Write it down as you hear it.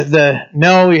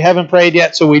No, you haven't prayed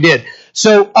yet, so we did.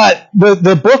 So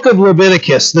the book of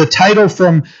Leviticus, the title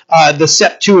from the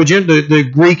Septuagint, the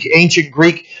Greek, ancient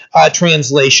Greek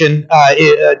translation,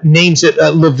 names it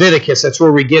Leviticus. That's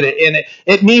where we get it. And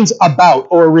it means about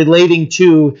or relating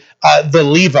to the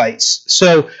Levites.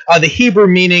 So the Hebrew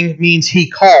meaning means he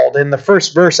called. And the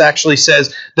first verse actually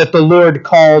says that the Lord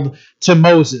called to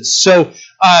Moses. So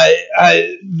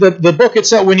the book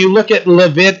itself, when you look at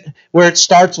Levit, where it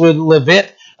starts with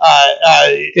Levit,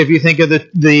 if you think of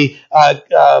the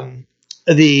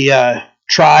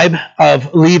tribe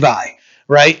of Levi,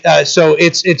 right? So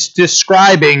it's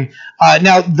describing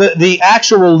now the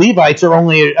actual Levites are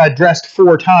only addressed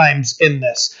 4 times in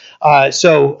this.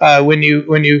 So when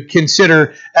you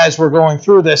consider as we're going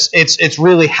through this, it's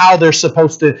really how they're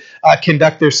supposed to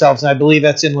conduct themselves, and I believe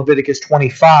that's in Leviticus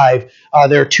 25.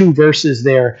 There are 2 verses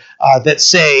there that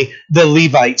say the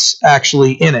Levites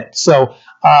actually in it. So.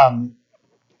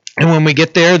 And when we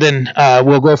get there, then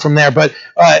we'll go from there. But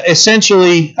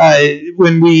essentially,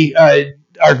 when we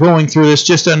are going through this,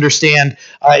 just understand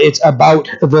it's about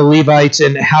the Levites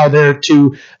and how they're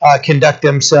to conduct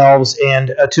themselves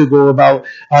and to go about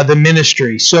the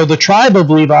ministry. So the tribe of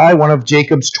Levi, one of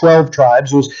Jacob's 12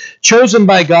 tribes, was chosen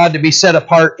by God to be set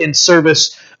apart in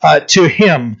service to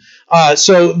him.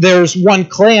 So there's one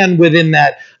clan within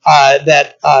that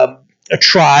a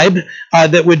tribe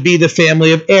that would be the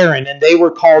family of Aaron, and they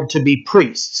were called to be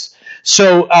priests.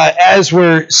 So as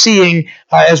we're seeing,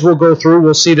 as we'll go through,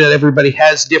 we'll see that everybody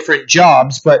has different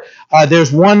jobs, but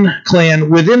there's one clan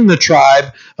within the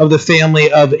tribe of the family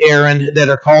of Aaron that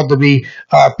are called to be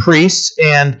priests,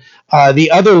 and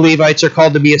the other Levites are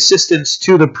called to be assistants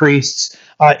to the priests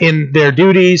in their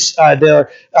duties. They'll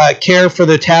care for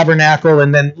the tabernacle,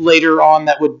 and then later on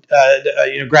that would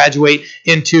graduate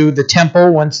into the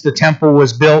temple once the temple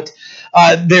was built.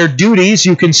 Their duties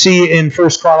you can see in 1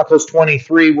 Chronicles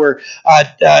 23, where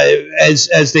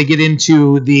as they get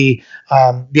into the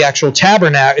actual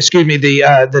tabernacle,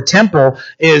 the temple,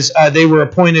 is they were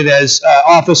appointed as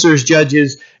officers,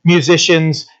 judges,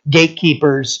 musicians,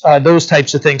 gatekeepers, those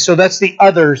types of things. So that's the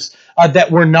others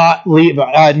that were not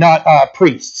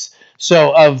priests.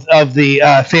 So of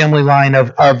the family line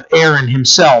of Aaron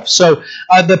himself. So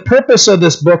the purpose of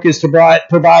this book is to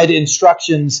provide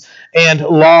instructions and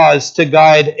laws to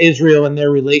guide Israel in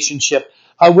their relationship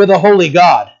with a holy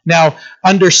God. Now,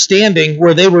 understanding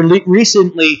where they were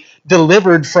recently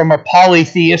delivered from a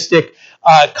polytheistic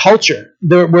culture,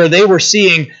 where they were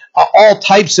seeing all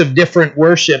types of different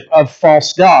worship of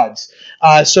false gods.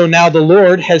 So now the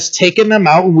Lord has taken them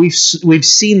out, and we've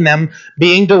seen them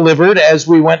being delivered as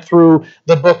we went through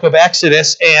the book of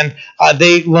Exodus, and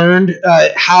they learned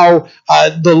how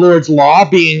the Lord's law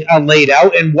being laid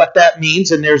out and what that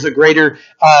means, and there's a greater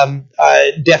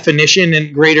definition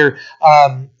and greater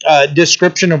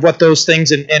description of what those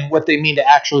things and what they mean to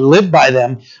actually live by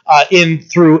them in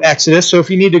through Exodus. So if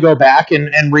you need to go back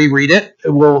and reread it,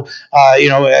 we'll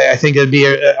I think it'd be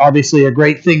obviously a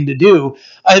great thing to do.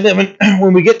 And then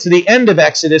when we get to the end of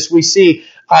Exodus, we see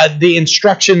the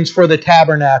instructions for the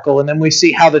tabernacle, and then we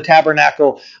see how the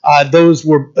tabernacle, those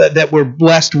were that were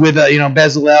blessed with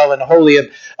Bezalel and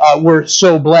Aholiab, were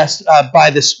so blessed by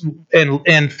this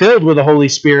and filled with the Holy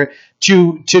Spirit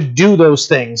to do those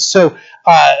things. So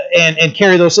and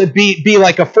carry those, be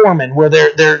like a foreman, where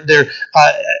they're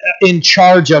in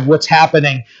charge of what's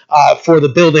happening for the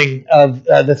building of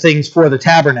the things for the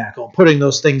tabernacle, putting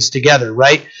those things together,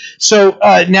 right? So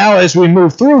now as we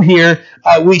move through here,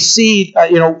 we see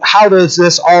how does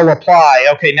this all apply?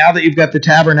 Okay, now that you've got the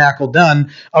tabernacle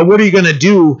done, what are you going to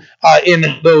do in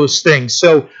those things?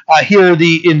 So here are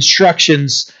the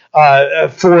instructions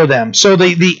for them. So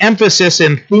the emphasis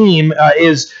and theme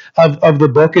is of the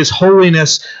book is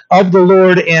holiness of the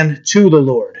Lord and to the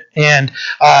Lord. And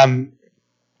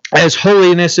as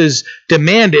holiness is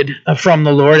demanded from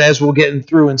the Lord, as we'll get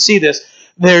through and see this,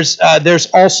 there's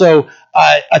also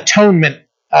atonement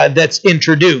that's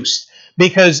introduced.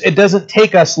 Because it doesn't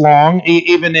take us long,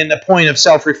 even in a point of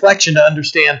self-reflection, to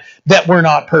understand that we're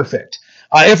not perfect.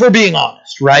 If we're being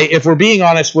honest, right? If we're being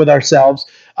honest with ourselves,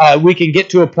 we can get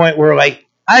to a point where, like,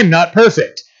 I'm not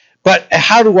perfect. But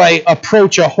how do I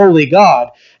approach a holy God?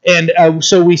 And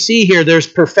so we see here there's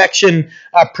perfection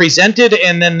presented,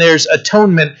 and then there's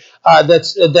atonement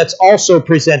that's also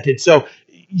presented. So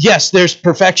yes, there's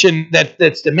perfection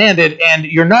that's demanded, and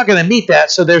you're not going to meet that.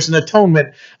 So there's an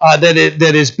atonement that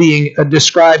is being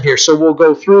described here. So we'll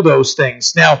go through those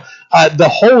things. Now, the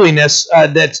holiness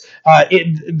that's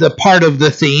the part of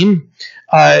the theme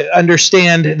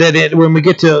understand that when we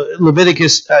get to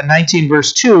Leviticus 19,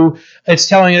 verse 2, it's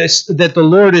telling us that the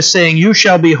Lord is saying, "You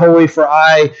shall be holy, for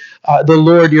I, the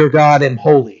Lord your God, am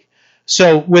holy."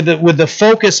 So with the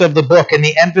focus of the book and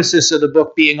the emphasis of the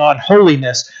book being on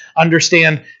holiness,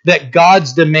 understand that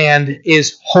God's demand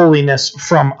is holiness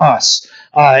from us.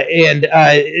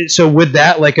 So with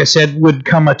that, like I said, would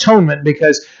come atonement,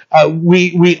 because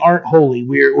we aren't holy.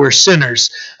 We're sinners.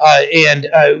 And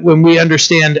when we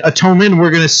understand atonement,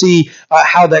 we're going to see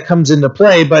how that comes into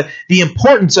play. But the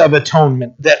importance of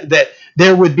atonement, that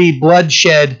there would be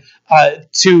bloodshed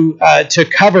to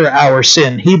cover our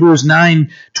sin. Hebrews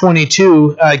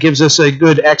 9:22 gives us a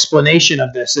good explanation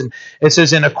of this, and it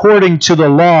says, "And according to the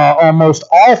law, almost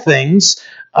all things."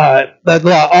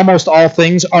 Almost all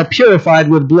things are purified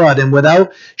with blood, and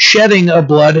without shedding of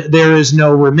blood, there is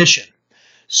no remission.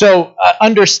 So,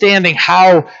 understanding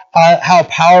how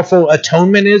powerful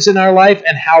atonement is in our life,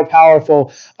 and how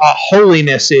powerful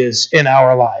holiness is in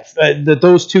our life, that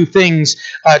those two things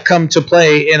come to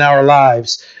play in our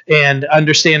lives, and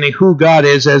understanding who God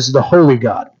is as the holy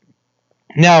God.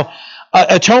 Now,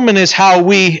 atonement is how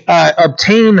we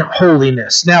obtain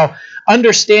holiness. Now,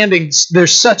 understanding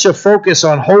there's such a focus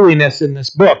on holiness in this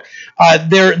book.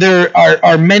 There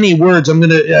are many words. I'm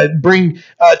going to bring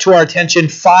to our attention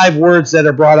 5 words that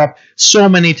are brought up so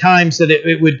many times that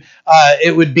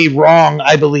it would be wrong,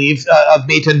 I believe, of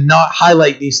me to not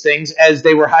highlight these things as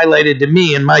they were highlighted to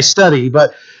me in my study.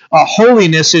 But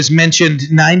holiness is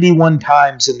mentioned 91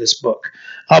 times in this book.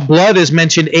 Blood is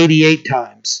mentioned 88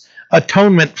 times.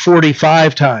 Atonement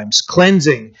 45 times,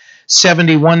 cleansing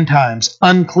 71 times,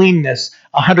 uncleanness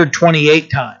 128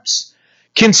 times.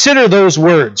 Consider those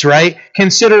words, right?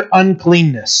 Consider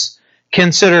uncleanness,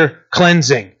 consider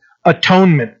cleansing,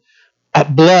 atonement,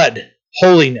 blood,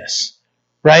 holiness,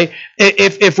 right?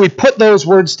 If we put those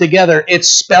words together, it's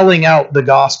spelling out the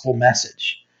gospel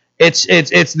message.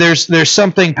 There's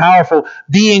something powerful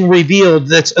being revealed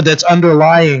that's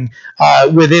underlying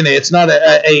within it. It's not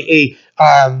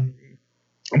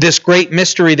this great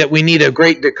mystery that we need a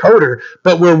great decoder,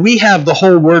 but where we have the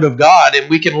whole Word of God and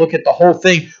we can look at the whole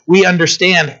thing, we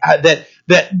understand that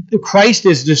Christ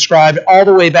is described all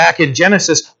the way back in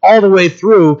Genesis, all the way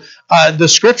through the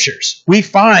Scriptures. We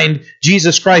find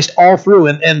Jesus Christ all through,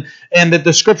 and that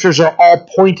the Scriptures are all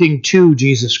pointing to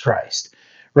Jesus Christ.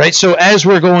 Right? So as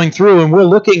we're going through and we're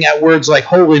looking at words like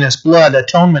holiness, blood,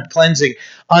 atonement, cleansing,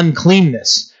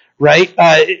 uncleanness, right?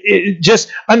 Just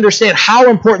understand how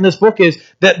important this book is,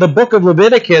 that the book of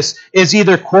Leviticus is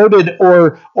either quoted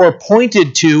or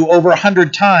pointed to over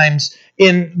 100 times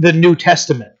in the New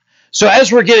Testament. So as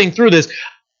we're getting through this,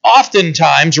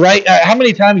 oftentimes, right, how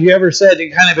many times have you ever said,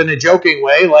 kind of in a joking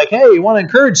way, like, hey, you want to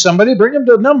encourage somebody, bring them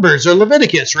to Numbers or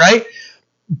Leviticus, right?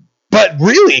 But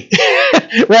really,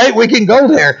 right? We can go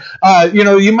there.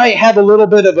 You might have a little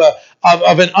bit of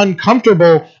an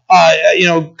uncomfortable,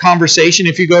 conversation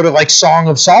if you go to like Song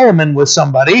of Solomon with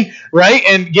somebody, right?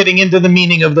 And getting into the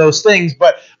meaning of those things.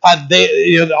 But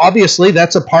obviously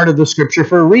that's a part of the Scripture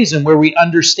for a reason, where we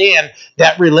understand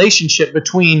that relationship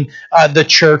between the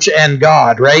church and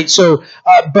God, right? So,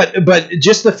 but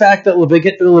just the fact that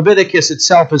Leviticus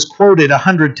itself is quoted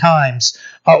 100 times.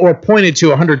 Or pointed to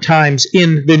 100 times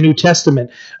in the New Testament.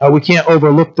 We can't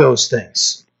overlook those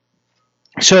things.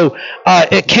 So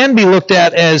it can be looked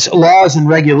at as laws and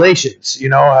regulations,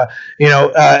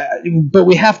 but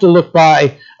we have to look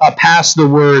past the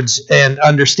words and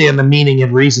understand the meaning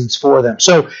and reasons for them.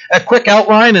 So a quick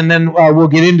outline, and then we'll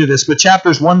get into this. But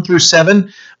chapters 1 through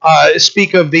 7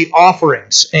 speak of the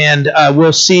offerings, and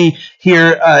we'll see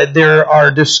here there are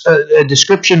a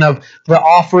description of the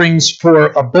offerings for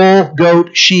a bull,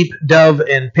 goat, sheep, dove,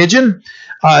 and pigeon.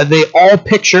 They all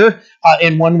picture,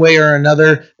 in one way or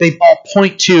another, they all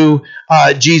point to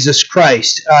Jesus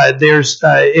Christ. There's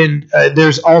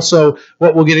also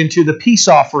what we'll get into, the peace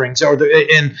offerings, or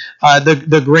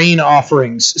the grain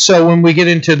offerings. So when we get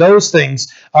into those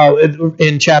things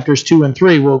in chapters 2 and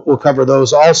 3, we'll cover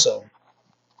those also.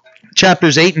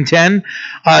 Chapters 8 and 10,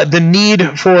 the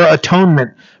need for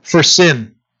atonement for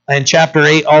sin. And chapter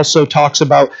 8 also talks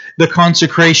about the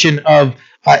consecration of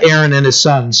Aaron and his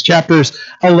sons. Chapters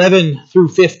 11 through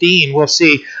 15, we'll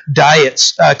see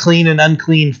diets, clean and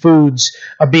unclean foods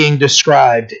being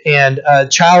described, and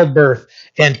childbirth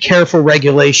and careful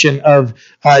regulation of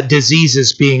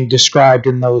diseases being described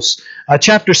in those.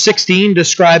 Chapter 16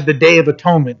 described the Day of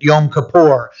Atonement, Yom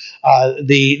Kippur,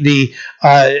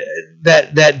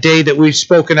 that day that we've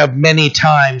spoken of many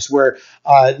times, where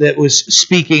that was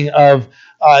speaking of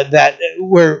that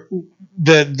where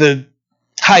the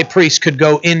high priest could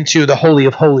go into the Holy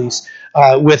of Holies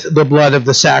with the blood of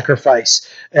the sacrifice.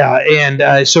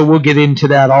 So we'll get into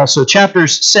that also.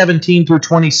 Chapters 17 through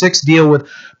 26 deal with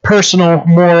personal,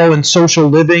 moral, and social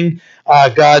living,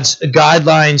 God's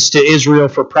guidelines to Israel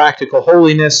for practical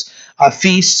holiness,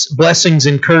 feasts, blessings,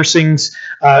 and cursings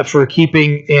for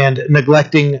keeping and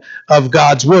neglecting of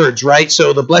God's words, right?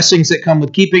 So the blessings that come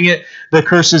with keeping it, the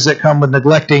curses that come with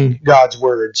neglecting God's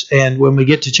words. And when we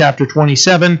get to chapter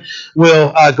 27,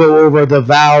 we'll go over the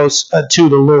vows to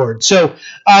the Lord. So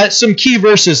some key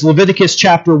verses, Leviticus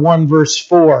chapter 1, verse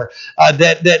 4,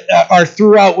 that are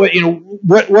throughout.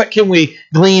 What can we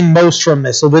glean most from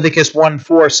this? Leviticus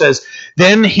 1:4 says,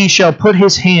 "Then he shall put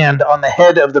his hand on the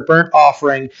head of the burnt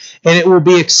offering, and it will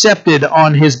be accepted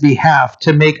on his behalf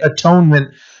to make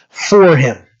atonement for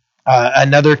him."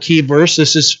 Another key verse,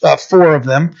 this is four of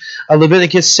them,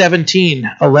 Leviticus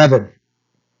 17:11.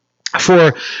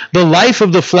 "For the life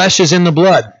of the flesh is in the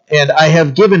blood, and I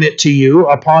have given it to you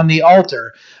upon the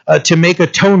altar to make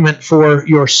atonement for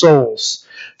your souls.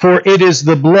 For it is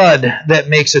the blood that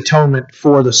makes atonement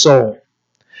for the soul."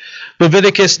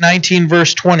 Leviticus 19,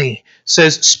 verse 20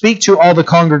 says, "Speak to all the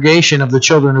congregation of the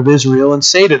children of Israel, and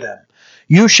say to them,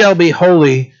 you shall be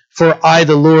holy, for I,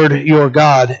 the Lord your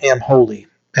God, am holy."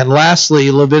 And lastly,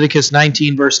 Leviticus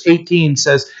 19, verse 18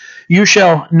 says, "You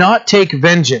shall not take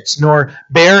vengeance, nor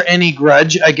bear any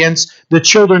grudge against the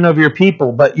children of your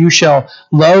people, but you shall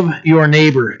love your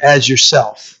neighbor as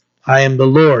yourself. I am the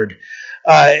Lord."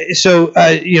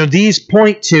 These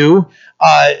point to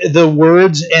the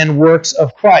words and works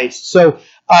of Christ. So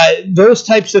those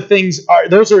types of things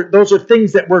those are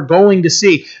things that we're going to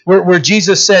see. Where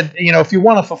Jesus said, if you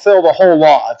want to fulfill the whole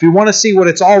law, if you want to see what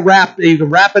it's all wrapped, you can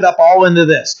wrap it up all into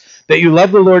this: that you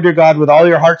love the Lord your God with all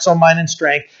your heart, soul, mind, and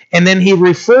strength. And then he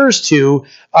refers to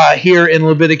here in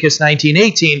Leviticus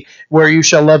 19:18, where you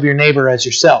shall love your neighbor as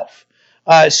yourself.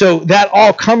 So that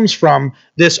all comes from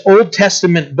this Old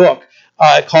Testament book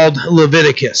called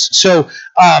Leviticus. So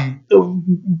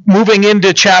moving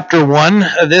into chapter 1,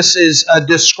 this is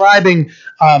describing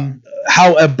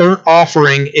how a burnt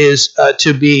offering is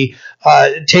to be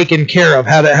taken care of,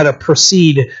 how to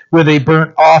proceed with a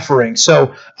burnt offering.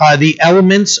 So the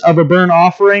elements of a burnt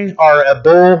offering are a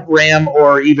bull, ram,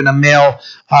 or even a male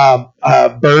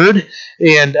bird,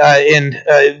 and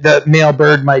the male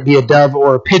bird might be a dove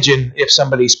or a pigeon if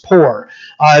somebody's poor.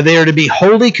 They are to be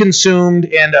wholly consumed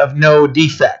and of no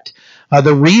defect.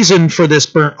 The reason for this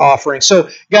burnt offering. So,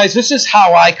 guys, this is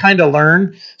how I kind of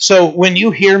learn. So when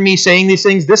you hear me saying these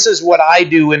things, this is what I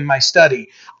do in my study.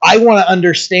 I want to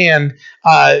understand.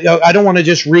 I don't want to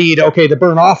just read, okay, the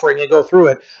burnt offering and go through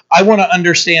it. I want to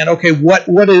understand, okay, what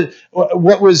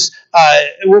was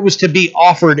to be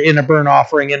offered in a burnt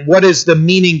offering, and what is the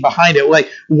meaning behind it? Like,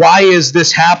 why is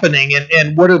this happening,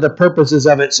 and what are the purposes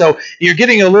of it? So you're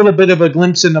getting a little bit of a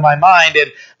glimpse into my mind,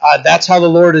 and that's how the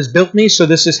Lord has built me. So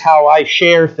this is how I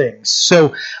share things.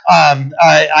 So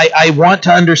I want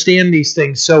to understand these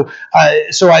things. So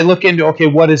I look into, okay,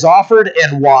 what is offered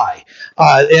and why.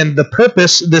 And the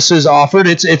purpose this is offered,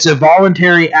 it's a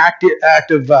voluntary act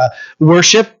of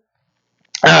worship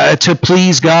to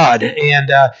please God, and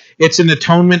it's an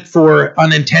atonement for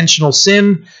unintentional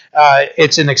sin.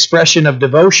 It's an expression of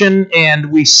devotion, and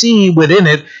we see within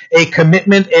it a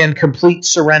commitment and complete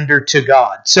surrender to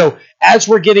God. So as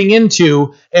we're getting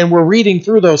into and we're reading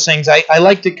through those things, I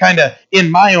like to kind of,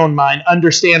 in my own mind,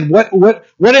 understand what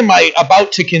am I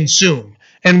about to consume,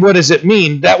 and what does it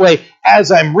mean? That way,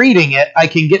 as I'm reading it, I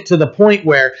can get to the point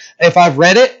where if I've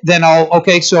read it, then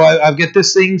so I've got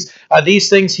these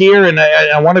things here, and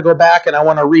I want to go back and I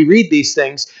want to reread these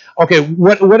things. Okay,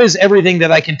 what is everything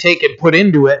that I can take and put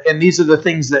into it? And these are the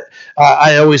things that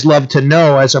I always love to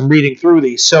know as I'm reading through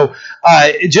these. So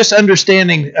just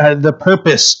understanding the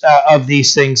purpose of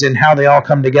these things and how they all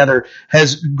come together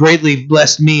has greatly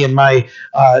blessed me in my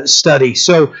study.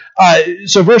 So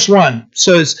verse 1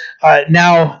 says,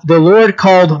 "Now the Lord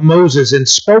called Moses and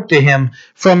spoke to him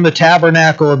from the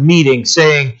tabernacle of meeting,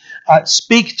 saying,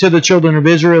 Speak to the children of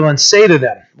Israel and say to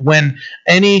them, when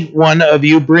any one of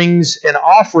you brings an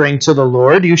offering to the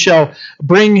Lord, you shall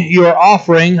bring your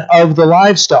offering of the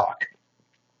livestock,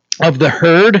 of the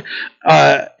herd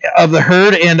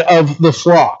and of the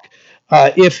flock.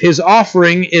 If his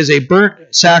offering is a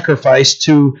burnt sacrifice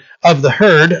of the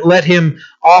herd, let him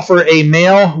offer a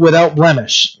male without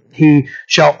blemish. He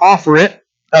shall offer it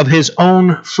of his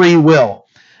own free will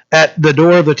at the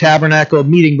door of the tabernacle of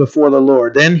meeting before the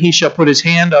Lord. Then he shall put his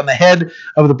hand on the head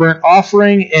of the burnt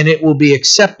offering, and it will be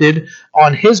accepted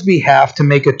on his behalf to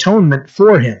make atonement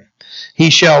for him. He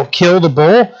shall kill the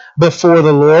bull before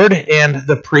the Lord and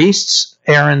the priests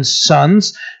Aaron's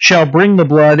sons, shall bring the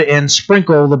blood and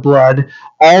sprinkle the blood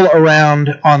all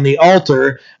around on the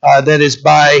altar that is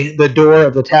by the door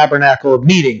of the tabernacle of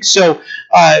meeting. So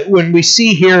when we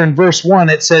see here in verse 1,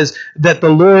 it says that the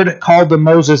Lord called to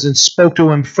Moses and spoke to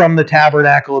him from the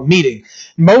tabernacle of meeting.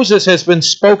 Moses has been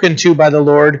spoken to by the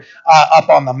Lord up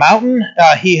on the mountain.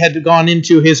 He had gone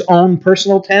into his own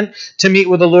personal tent to meet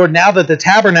with the Lord. Now that the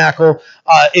tabernacle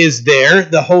is there,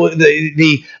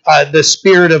 the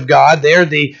Spirit of God there,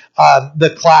 the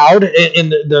cloud in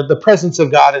the presence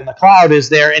of God in the cloud is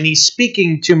there, and he's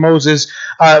speaking to Moses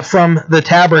from the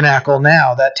tabernacle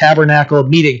now, that tabernacle of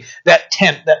meeting, that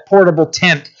tent, that portable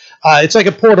tent. It's like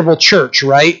a portable church,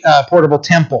 right? Portable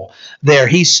temple there.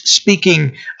 He's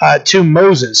speaking to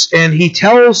Moses, and he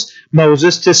tells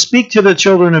Moses to speak to the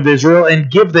children of Israel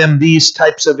and give them these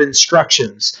types of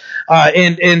instructions.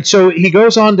 And so he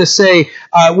goes on to say,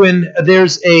 when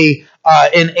there's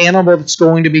an animal that's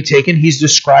going to be taken, he's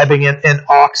describing an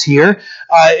ox here.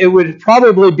 It would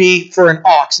probably be for an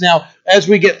ox. Now, as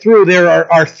we get through, there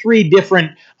are three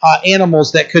different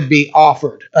animals that could be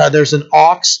offered. There's an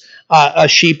ox, a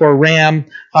sheep or ram,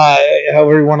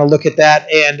 however you want to look at that,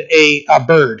 and a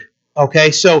bird.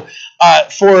 Okay, so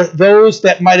for those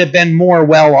that might have been more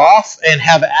well off and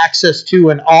have access to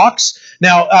an ox,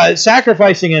 now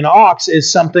sacrificing an ox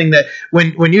is something that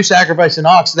when you sacrifice an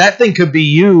ox, that thing could be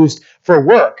used for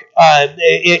work.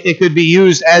 It could be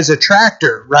used as a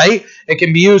tractor, right? It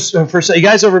can be used for. You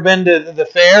guys ever been to the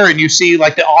fair and you see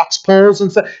like the ox pulls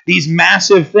and stuff? These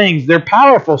massive things, they're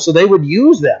powerful, so they would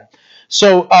use them.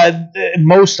 So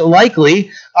most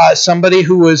likely, somebody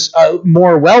who was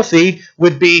more wealthy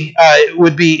would be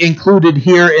included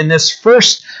here in this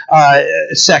first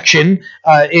section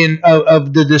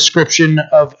of the description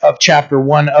of chapter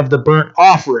 1 of the burnt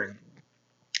offering.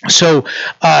 So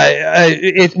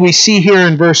we see here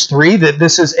in verse 3 that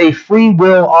this is a free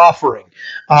will offering,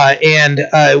 and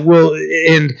we'll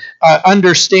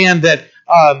understand that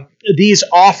these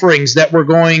offerings that we're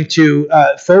going to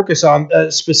focus on,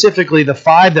 specifically the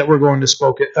 5 that we're going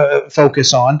to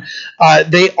focus on,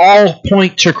 they all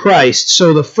point to Christ.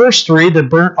 So the first 3, the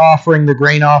burnt offering, the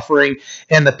grain offering,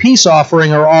 and the peace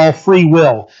offering, are all free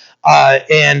will.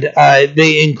 And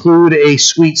they include a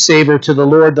sweet savor to the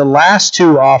Lord. The last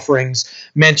 2 offerings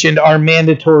mentioned are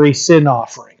mandatory sin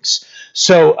offerings.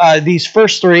 So these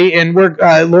first 3, and we're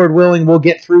Lord willing, we'll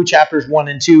get through chapters 1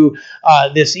 and 2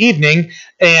 this evening,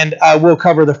 and we'll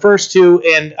cover the first 2,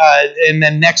 and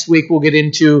then next week we'll get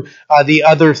into the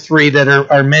other 3 that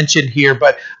are mentioned here.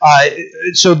 But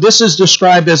so this is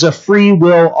described as a free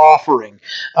will offering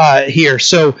here.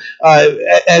 So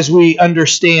as we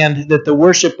understand that the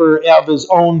worshiper of his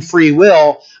own free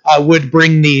will would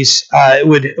bring these,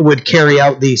 would carry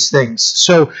out these things.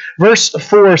 So verse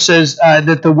 4 says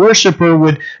that the worshiper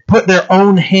would put their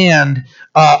own hand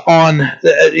on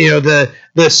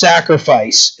the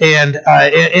sacrifice and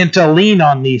to lean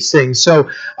on these things.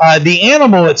 So the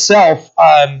animal itself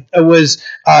was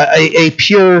a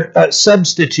pure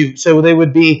substitute. So they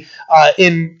would be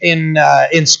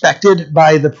inspected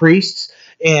by the priests.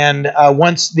 And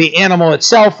once the animal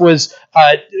itself was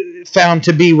found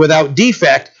to be without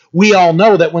defect, we all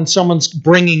know that when someone's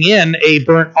bringing in a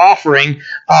burnt offering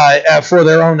for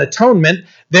their own atonement,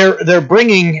 they're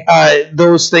bringing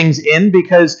those things in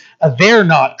because they're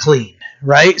not clean,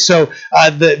 right? So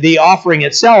the offering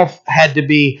itself had to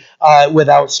be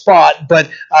without spot, but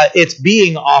it's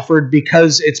being offered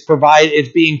because it's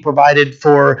being provided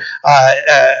for.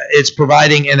 It's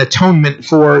providing an atonement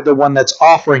for the one that's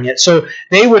offering it. So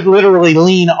they would literally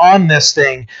lean on this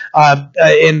thing,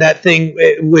 and that thing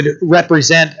would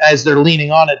represent, as they're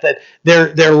leaning on it, that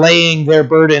they're laying their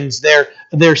burdens,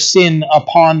 their sin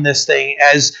upon this thing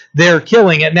as they're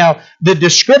killing it. Now, the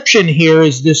description here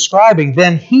is describing,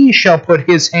 then he shall put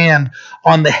his hand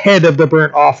on the head of the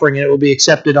burnt offering, and it will be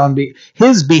accepted on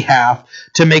his behalf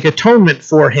to make atonement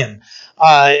for him.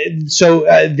 So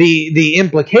the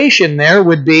implication there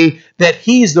would be that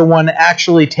he's the one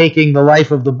actually taking the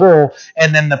life of the bull,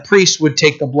 and then the priest would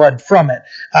take the blood from it,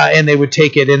 and they would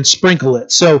take it and sprinkle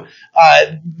it. So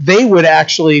they would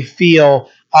actually feel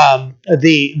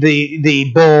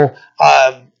the bull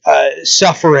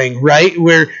suffering, right?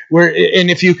 And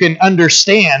if you can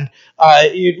understand,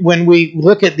 when we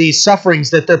look at these sufferings,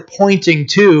 that they're pointing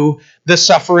to the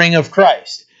suffering of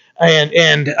Christ.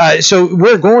 And so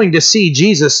we're going to see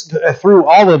Jesus through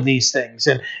all of these things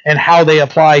and how they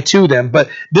apply to them. But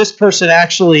this person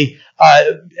actually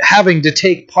having to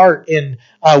take part in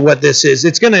what this is,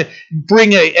 it's going to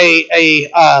bring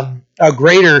a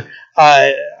greater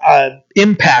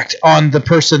impact on the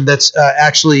person that's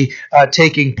actually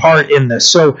taking part in this.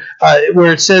 So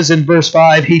where it says in verse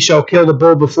 5, he shall kill the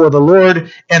bull before the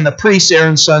Lord, and the priest,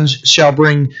 Aaron's sons, shall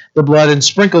bring the blood and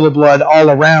sprinkle the blood all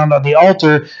around on the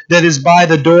altar that is by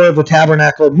the door of the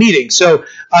tabernacle of meeting. So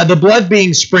the blood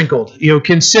being sprinkled,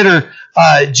 consider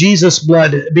Jesus'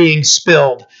 blood being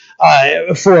spilled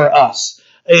for us.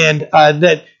 And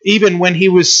that even when he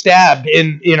was stabbed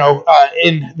in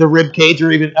the rib cage,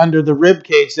 or even under the rib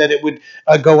cage, that it would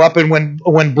go up, and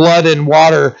when blood and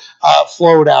water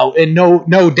flowed out, and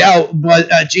no doubt,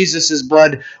 Jesus's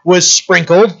blood was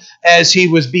sprinkled as he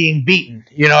was being beaten,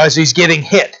 as he's getting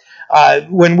hit.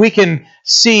 When we can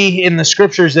see in the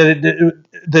scriptures that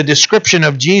the description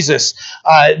of Jesus,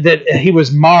 that he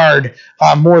was marred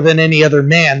more than any other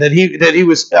man, that he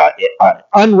was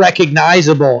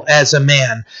unrecognizable as a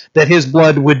man, that his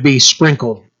blood would be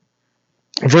sprinkled.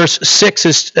 Verse 6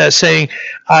 is saying,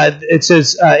 it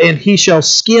says, and he shall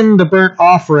skin the burnt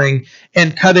offering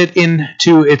and cut it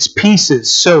into its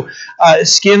pieces. So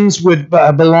skins would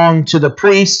belong to the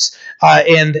priests,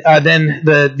 and then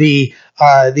the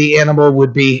animal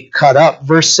would be cut up.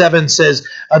 Verse 7 says,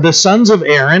 the sons of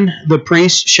Aaron, the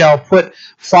priest, shall put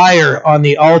fire on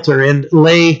the altar and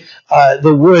lay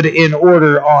the wood in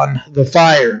order on the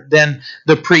fire. Then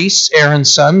the priests,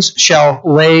 Aaron's sons, shall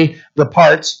lay the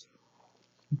parts,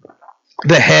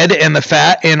 the head and the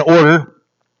fat, in order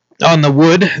on the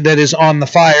wood that is on the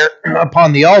fire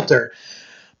upon the altar.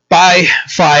 By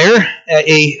fire,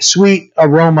 a sweet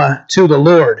aroma to the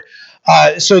Lord.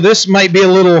 So this might be a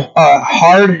little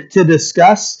hard to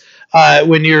discuss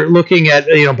when you're looking at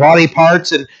body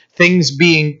parts and things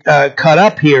being cut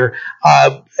up here,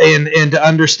 and to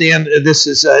understand this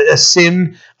is a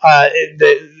sin.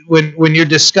 When you're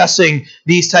discussing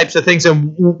these types of things,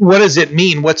 and what does it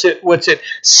mean? What's it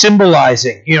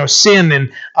symbolizing? Sin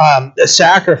and a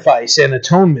sacrifice and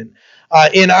atonement.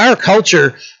 In our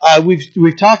culture,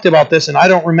 we've talked about this, and I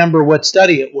don't remember what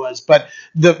study it was, but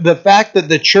the fact that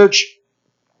the church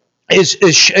is,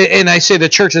 and I say the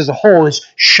church as a whole, is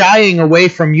shying away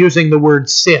from using the word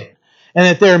sin, and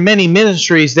that there are many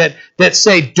ministries that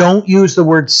say don't use the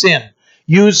word sin.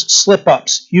 Use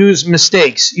slip-ups, use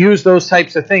mistakes, use those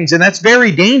types of things. And that's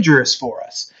very dangerous for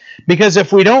us. Because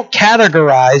if we don't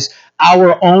categorize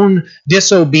our own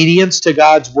disobedience to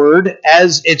God's word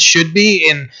as it should be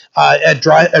in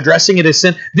addressing it as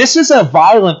sin, this is a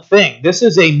violent thing. This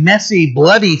is a messy,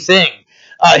 bloody thing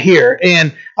here.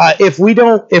 And if we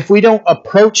don't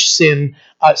approach sin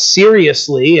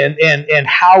seriously, and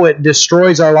how it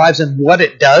destroys our lives and what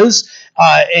it does,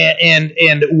 and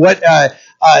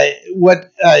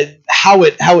how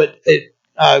it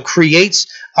creates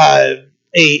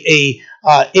a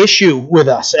issue with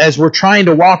us as we're trying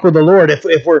to walk with the Lord.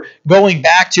 If we're going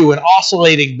back to and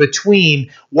oscillating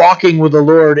between walking with the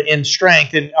Lord in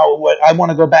strength and what I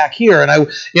want to go back here, and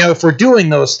if we're doing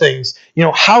those things,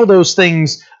 how those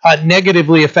things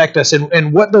negatively affect us,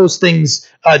 and what those things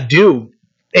do,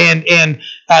 and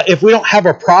if we don't have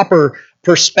a proper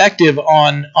perspective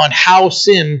on how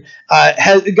sin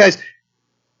has, guys.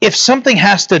 If something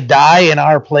has to die in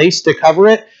our place to cover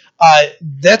it,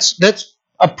 that's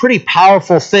a pretty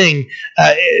powerful thing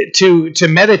to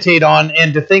meditate on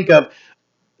and to think of.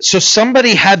 So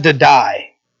somebody had to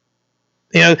die.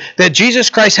 That Jesus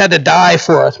Christ had to die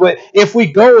for us. If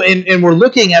we go and we're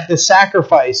looking at the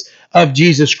sacrifice of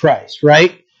Jesus Christ,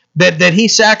 right? That he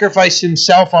sacrificed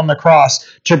himself on the cross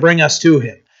to bring us to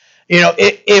him.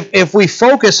 If we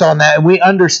focus on that and we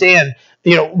understand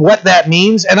what that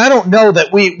means, and I don't know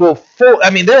that we will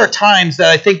there are times that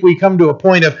I think we come to a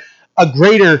point of a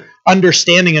greater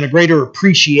understanding and a greater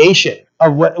appreciation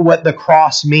of what the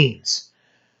cross means.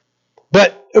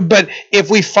 But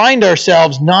if we find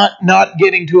ourselves not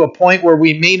getting to a point where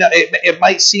we may not, it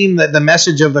might seem that the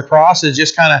message of the cross is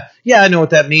just kind of, I know what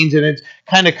that means, and it's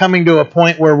kind of coming to a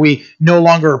point where we no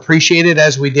longer appreciate it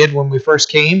as we did when we first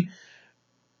came,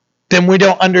 then we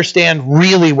don't understand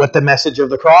really what the message of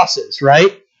the cross is,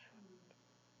 right?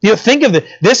 Think of it.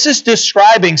 This is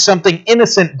describing something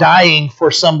innocent dying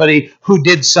for somebody who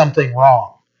did something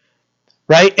wrong,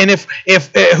 right? And if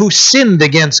who sinned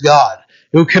against God,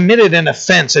 who committed an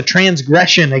offense, a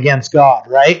transgression against God,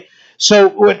 right? So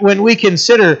when we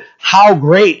consider how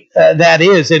great that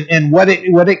is, and what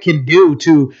it can do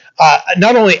to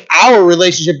not only our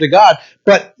relationship to God,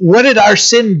 but what did our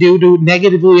sin do to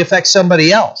negatively affect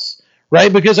somebody else?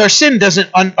 Right? Because our sin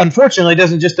unfortunately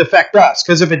doesn't just affect us.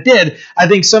 Because if it did, I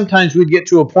think sometimes we'd get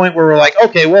to a point where we're like,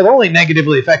 okay, well, it only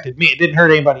negatively affected me. It didn't hurt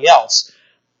anybody else.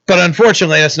 But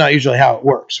unfortunately, that's not usually how it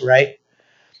works, right?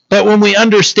 But when we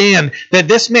understand that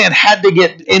this man had to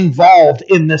get involved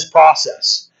in this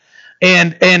process,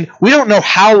 And we don't know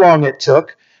how long it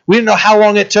took. We didn't know how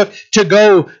long it took to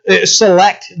go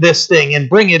select this thing and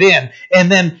bring it in, and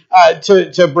then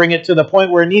to bring it to the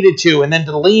point where it needed to, and then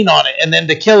to lean on it, and then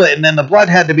to kill it, and then the blood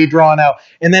had to be drawn out,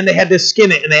 and then they had to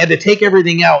skin it, and they had to take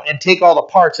everything out and take all the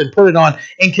parts and put it on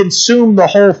and consume the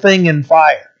whole thing in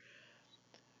fire.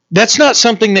 That's not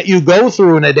something that you go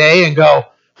through in a day and go,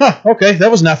 okay,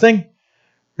 that was nothing.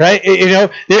 Right?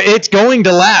 It's going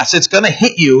to last. It's going to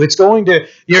hit you.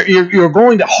 You're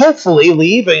going to hopefully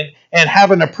leave and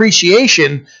have an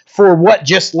appreciation for what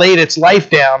just laid its life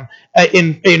down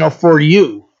for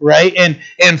you, right?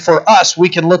 And for us, we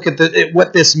can look at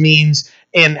what this means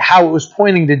and how it was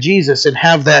pointing to Jesus and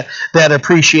have that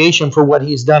appreciation for what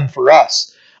he's done for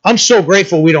us. I'm so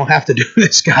grateful we don't have to do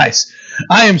this, guys.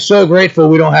 I am so grateful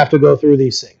we don't have to go through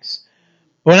these things.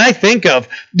 When I think of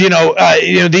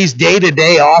these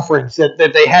day-to-day offerings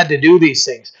that they had to do these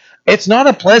things, it's not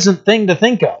a pleasant thing to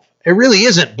think of. It really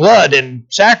isn't. Blood and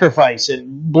sacrifice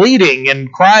and bleeding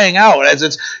and crying out, as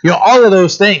it's all of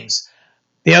those things.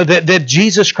 That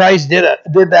Jesus Christ did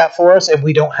that for us, and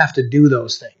we don't have to do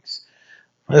those things.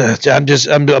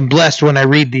 I'm blessed when I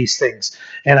read these things,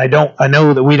 and I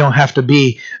know that we don't have to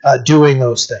be doing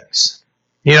those things.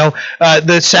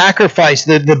 The sacrifice,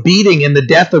 the beating and the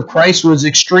death of Christ was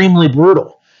extremely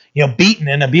brutal. Beaten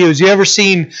and abused. You ever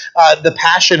seen the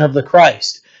Passion of the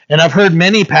Christ? And I've heard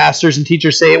many pastors and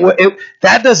teachers say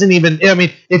that doesn't even. I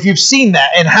mean, if you've seen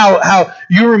that and how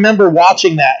you remember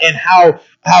watching that and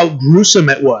how gruesome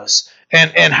it was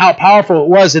and how powerful it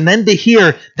was, and then to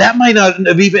hear that might not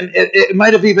have even. It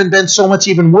might have even been so much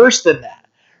even worse than that,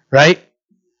 right?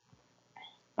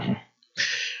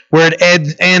 Where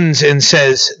it ends and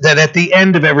says that at the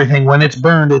end of everything, when it's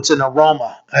burned, it's an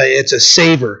aroma, it's a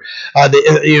savor. To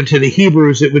the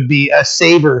Hebrews, it would be a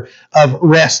savor of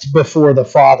rest before the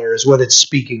Father, is what it's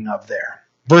speaking of there.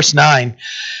 Verse 9,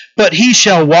 but he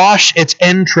shall wash its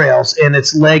entrails and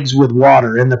its legs with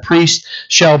water, and the priest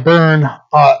shall burn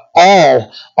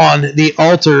all on the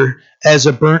altar as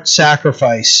a burnt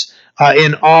sacrifice.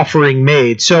 In offering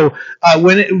made. So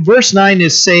verse 9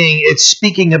 is saying, it's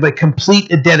speaking of a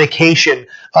complete dedication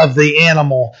of the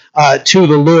animal to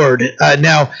the Lord.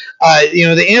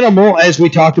 The animal, as we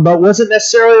talked about, wasn't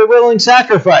necessarily a willing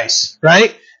sacrifice,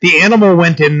 right? The animal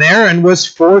went in there and was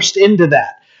forced into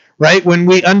that. Right? When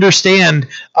we understand,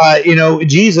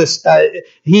 Jesus,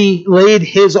 he laid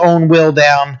his own will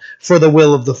down for the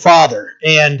will of the Father,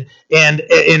 and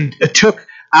took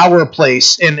our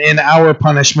place and our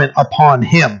punishment upon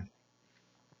him.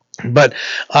 But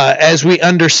as we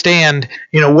understand,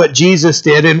 what Jesus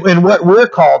did and what we're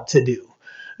called to do,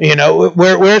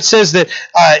 where it says that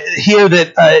here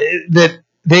that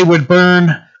they would burn.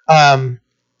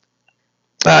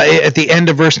 At the end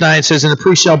of verse 9, it says, and the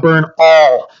priest shall burn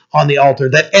all on the altar,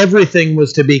 that everything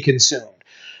was to be consumed.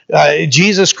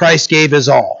 Jesus Christ gave his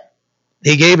all.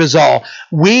 He gave his all.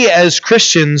 We as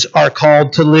Christians are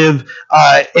called to live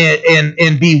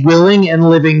and be willing and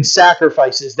living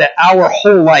sacrifices, that our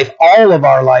whole life, all of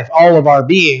our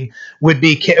being would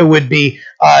be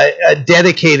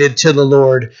dedicated to the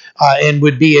Lord and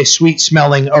would be a sweet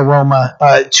smelling aroma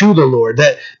to the Lord,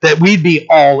 that we'd be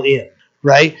all in.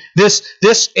 Right,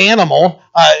 this animal,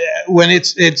 when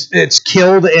it's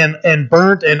killed and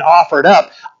burnt and offered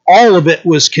up, all of it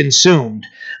was consumed.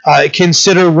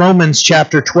 Consider Romans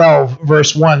chapter 12,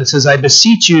 verse 1. It says, I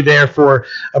beseech you, therefore,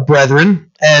 brethren,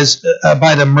 as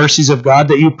by the mercies of God,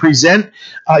 that you present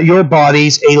your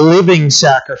bodies a living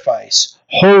sacrifice,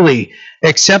 holy,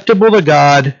 acceptable to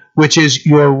God, which is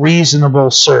your reasonable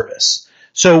service.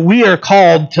 So we are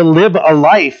called to live a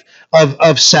life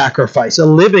of sacrifice. A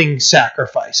living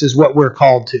sacrifice is what we're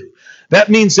called to. That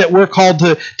means that we're called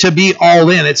to be all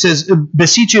in. It says,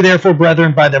 beseech you therefore,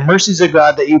 brethren, by the mercies of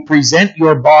God, that you present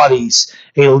your bodies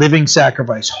a living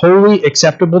sacrifice, holy,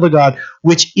 acceptable to God,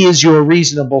 which is your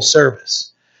reasonable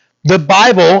service. The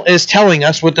Bible is telling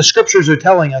us, what the scriptures are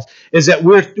telling us, is that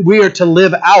we are to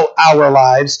live out our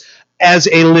lives as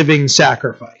a living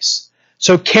sacrifice.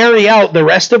 So carry out the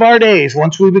rest of our days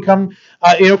once we become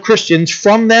Christians.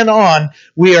 From then on,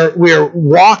 we are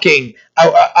walking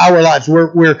our lives.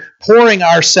 We're pouring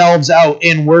ourselves out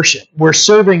in worship. We're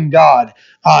serving God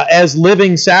as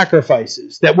living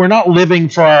sacrifices. That we're not living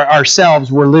for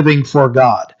ourselves. We're living for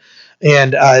God,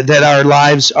 and that our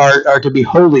lives are to be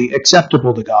holy,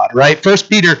 acceptable to God. Right? 1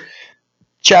 Peter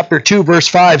chapter 2, verse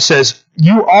 5 says,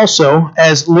 you also,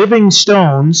 as living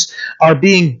stones, are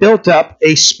being built up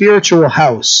a spiritual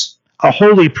house, a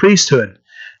holy priesthood,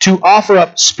 to offer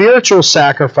up spiritual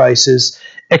sacrifices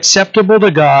acceptable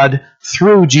to God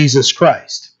through Jesus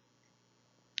Christ.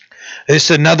 It's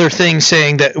another thing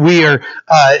saying that we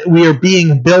are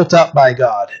being built up by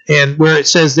God, and where it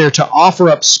says there to offer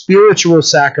up spiritual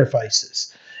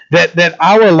sacrifices. That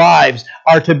our lives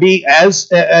are to be,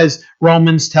 as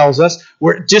Romans tells us,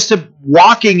 we're just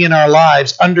walking in our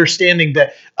lives, understanding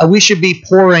that we should be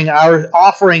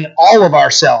offering all of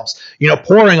ourselves,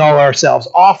 pouring all ourselves,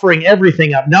 offering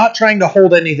everything up, not trying to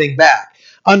hold anything back.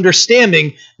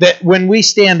 Understanding that when we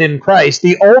stand in Christ,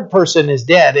 the old person is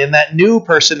dead, and that new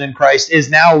person in Christ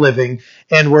is now living,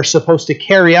 and we're supposed to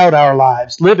carry out our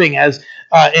lives, living as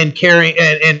and carrying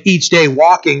and each day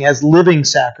walking as living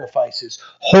sacrifices,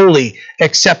 holy,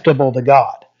 acceptable to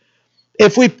God.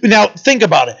 If we now think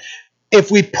about it, if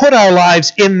we put our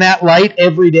lives in that light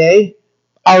every day,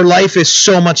 our life is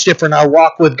so much different. Our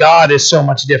walk with God is so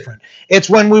much different. It's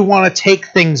when we want to take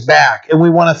things back and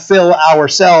we want to fill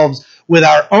ourselves with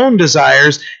our own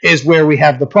desires is where we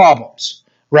have the problems,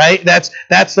 right?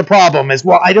 That's the problem is,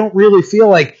 well, I don't really feel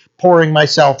like pouring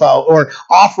myself out or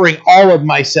offering all of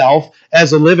myself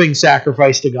as a living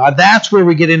sacrifice to God. That's where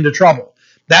we get into trouble.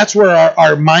 That's where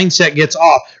our mindset gets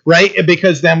off, right?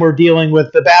 Because then we're dealing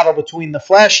with the battle between the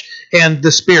flesh and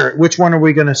the spirit. Which one are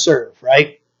we going to serve,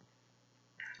 right?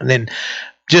 And then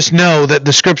just know that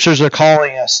the scriptures are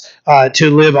calling us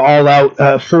to live all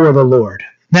out for the Lord.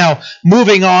 Now,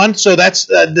 moving on, so that's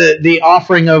the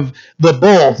offering of the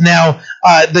bull. Now,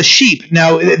 the sheep.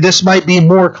 Now, this might be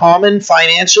more common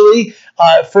financially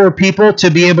for people to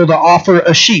be able to offer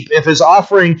a sheep. If his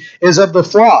offering is of the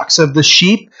flocks, of the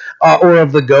sheep, or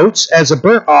of the goats, as a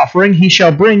burnt offering, he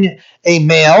shall bring a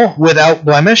male without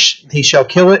blemish. He shall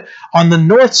kill it on the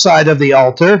north side of the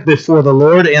altar before the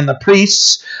Lord, and the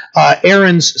priests,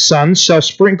 Aaron's sons, shall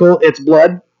sprinkle its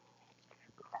blood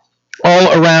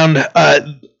all around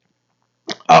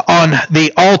on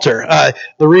the altar.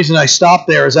 The reason I stopped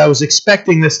there is I was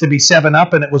expecting this to be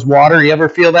 7-Up and it was water. You ever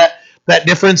feel that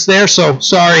difference there? So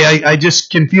sorry, I just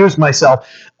confused myself.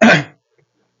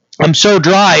 I'm so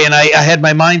dry, and I had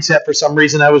my mindset for some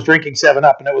reason I was drinking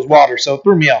 7-Up and it was water, so it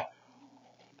threw me off.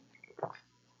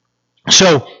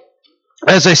 So,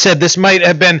 as I said, this might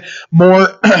have been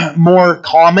more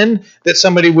common that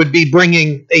somebody would be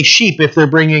bringing a sheep. If they're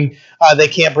bringing, they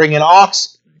can't bring an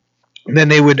ox, then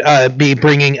they would be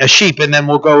bringing a sheep. And then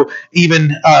we'll go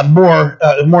even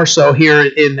more so here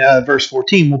in verse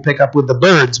 14. We'll pick up with the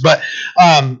birds. But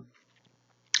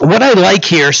what I like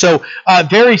here, so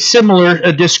very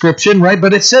similar description, right?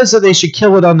 But it says that they should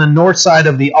kill it on the north side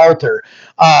of the altar.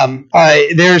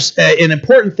 There's an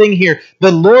important thing here.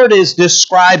 The Lord is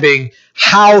describing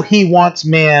how he wants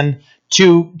man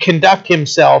to conduct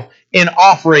himself in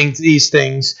offering these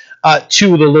things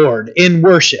to the Lord in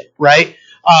worship, right?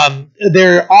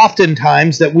 There are often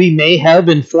times that we may have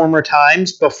in former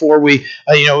times before we,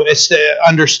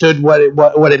 understood what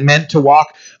it meant to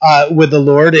walk with the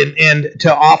Lord and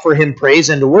to offer him praise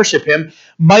and to worship him,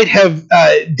 might have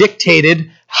dictated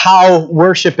how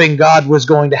worshiping God was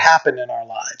going to happen in our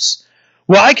lives.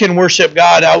 Well, I can worship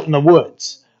God out in the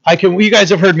woods. You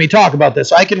guys have heard me talk about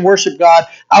this. I can worship God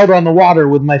out on the water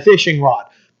with my fishing rod.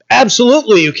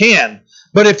 Absolutely, you can.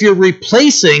 But if you're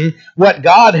replacing what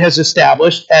God has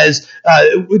established as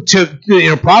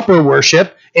proper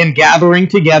worship and gathering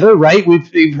together, right?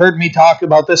 You've heard me talk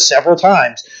about this several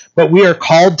times. But we are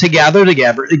called to gather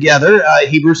together,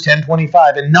 Hebrews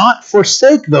 10:25, and not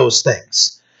forsake those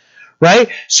things, right?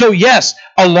 So yes,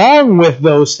 along with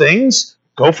those things,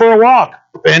 go for a walk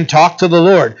and talk to the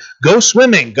Lord. Go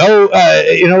swimming. Go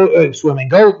swimming.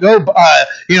 Go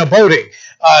boating.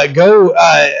 Go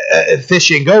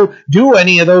fishing. Go do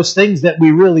any of those things that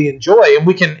we really enjoy, and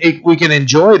we can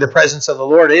enjoy the presence of the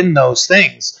Lord in those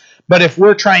things. But if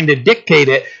we're trying to dictate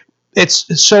it, it's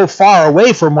so far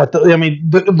away from what the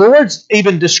Lord's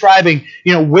even describing,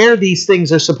 where these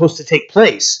things are supposed to take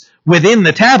place within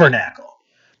the tabernacle.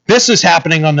 This is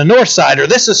happening on the north side, or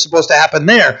this is supposed to happen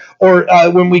there. Or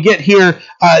when we get here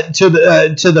to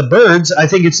the birds, I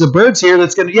think it's the birds here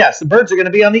that's going to, yes, the birds are going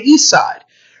to be on the east side,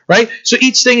 right? So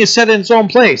each thing is set in its own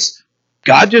place.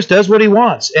 God just does what he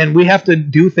wants, and we have to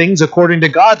do things according to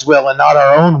God's will and not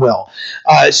our own will.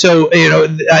 I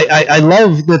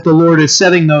love that the Lord is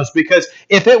setting those, because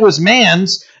if it was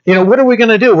man's, what are we going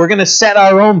to do? We're going to set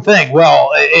our own thing.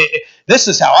 Well, this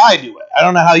is how I do it. I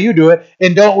don't know how you do it.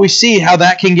 And don't we see how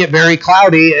that can get very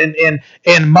cloudy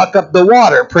and muck up the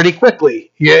water pretty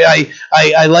quickly? Yeah,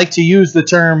 I like to use the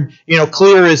term,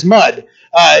 clear as mud.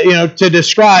 To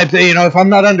describe, if I'm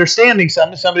not understanding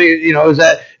somebody, is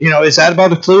that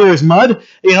about as clear as mud?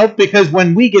 Because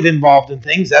when we get involved in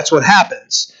things, that's what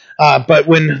happens. But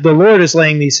when the Lord is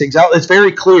laying these things out, it's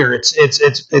very clear.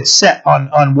 It's set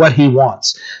on what He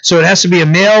wants. So it has to be a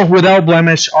male without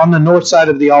blemish on the north side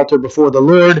of the altar before the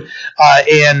Lord,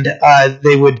 and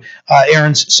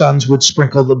Aaron's sons would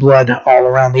sprinkle the blood all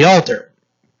around the altar.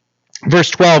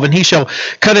 Verse 12, and he shall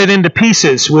cut it into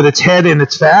pieces with its head and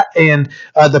its fat, and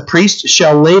the priest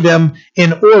shall lay them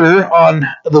in order on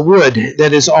the wood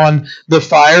that is on the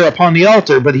fire upon the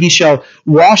altar. But he shall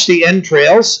wash the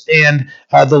entrails and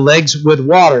the legs with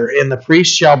water, and the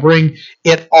priest shall bring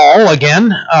it all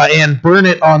again and burn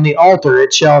it on the altar.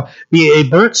 It shall be a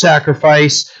burnt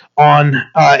sacrifice on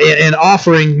an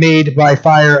offering made by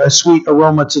fire, a sweet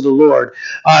aroma to the Lord.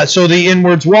 So the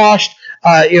inwards washed.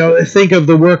 Think of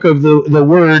the work of the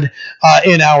Word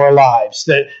in our lives.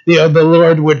 That the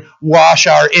Lord would wash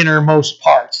our innermost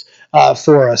parts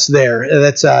for us. There,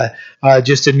 that's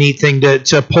just a neat thing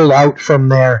to pull out from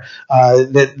there.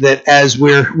 That as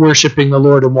we're worshiping the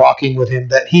Lord and walking with Him,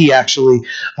 that He actually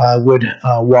would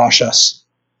wash us.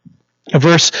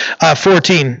 Verse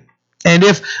 14. And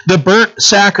if the burnt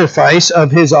sacrifice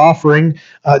of his offering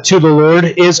to the Lord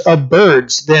is of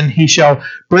birds, then he shall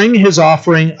bring his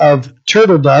offering of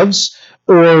turtle doves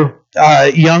or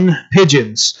young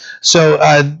pigeons. So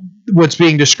what's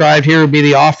being described here would be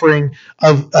the offering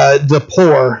of the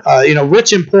poor.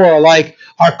 Rich and poor alike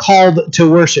are called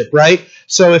to worship, right?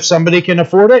 So if somebody can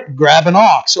afford it, grab an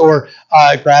ox or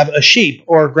grab a sheep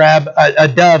or grab a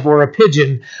dove or a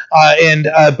pigeon.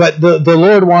 But the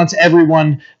Lord wants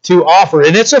everyone to offer.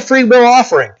 And it's a free will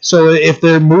offering. So if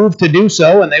they're moved to do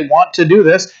so and they want to do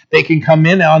this, they can come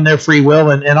in on their free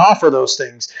will and offer those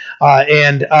things.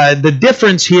 The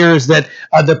difference here is that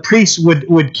the priest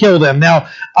would kill them. Now,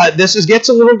 this gets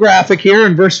a little graphic here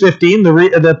in verse 15.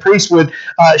 The priest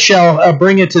shall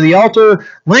bring it to the altar,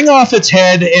 wring off its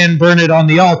head, and burn it on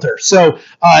the altar. So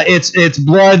its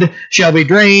blood shall be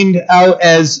drained out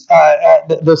as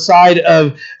the side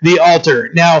of the altar.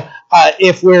 Now,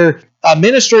 if we're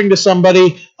ministering to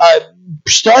somebody,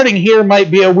 starting here might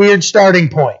be a weird starting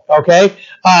point, okay?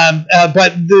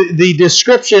 But the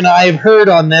description I've heard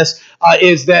on this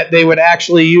is that they would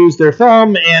actually use their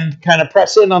thumb and kind of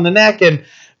press in on the neck and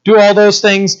do all those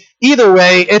things. Either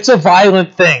way, it's a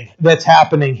violent thing that's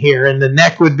happening here, and the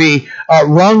neck would be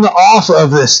wrung off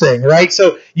of this thing, right?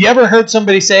 So you ever heard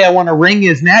somebody say, I want to wring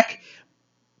his neck?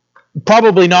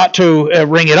 Probably not to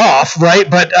wring it off, right?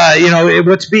 But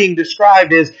what's being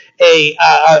described is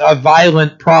a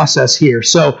violent process here.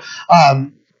 So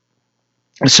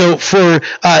for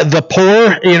the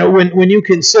poor, when you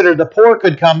consider the poor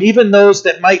could come, even those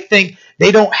that might think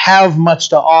they don't have much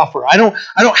to offer. I don't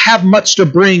have much to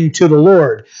bring to the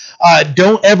Lord.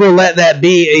 Don't ever let that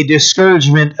be a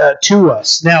discouragement to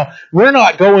us. Now, we're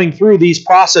not going through these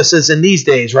processes in these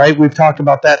days, right? We've talked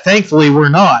about that. Thankfully, we're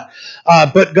not.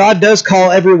 But God does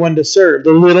call everyone to serve,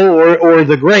 the little or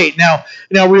the great. Now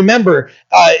remember,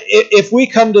 if we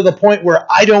come to the point where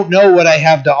I don't know what I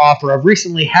have to offer, I've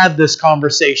recently had this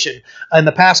conversation in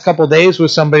the past couple of days with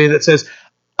somebody that says,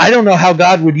 I don't know how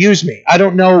God would use me. I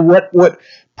don't know what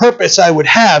purpose I would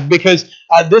have, because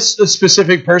this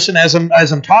specific person, as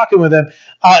I'm talking with them,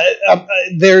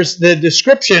 there's the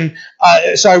description.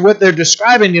 What they're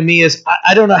describing to me is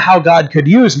I don't know how God could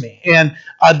use me, and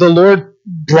the Lord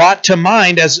brought to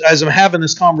mind as I'm having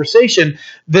this conversation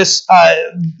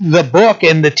the book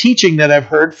and the teaching that I've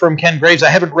heard from Ken Graves. I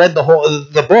haven't read the whole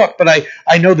the book, but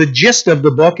I know the gist of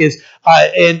the book is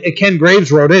and Ken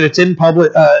Graves wrote it. It's in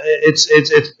public.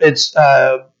 It's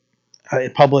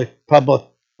public.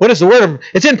 What is the word?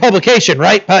 It's in publication,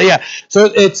 right? Yeah.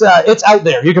 So it's out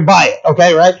there. You can buy it.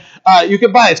 Okay, right? You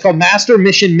can buy it. It's called Master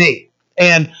Mission Mate.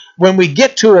 And when we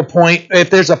get to a point, if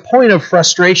there's a point of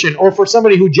frustration, or for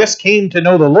somebody who just came to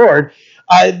know the Lord,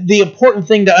 the important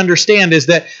thing to understand is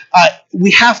that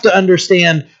we have to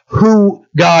understand who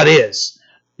God is.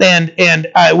 And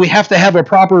we have to have a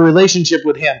proper relationship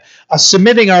with Him,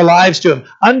 submitting our lives to Him,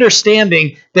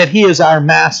 understanding that He is our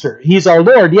master. He's our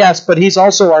Lord, yes, but He's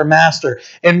also our master.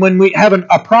 And when we have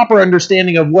a proper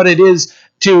understanding of what it is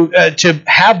to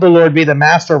have the Lord be the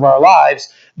master of our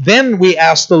lives, then we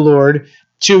ask the Lord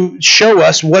to show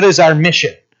us what is our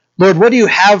mission. Lord, what do you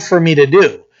have for me to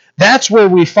do? That's where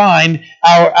we find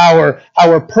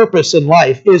our purpose in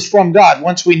life is from God.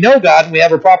 Once we know God and we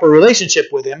have a proper relationship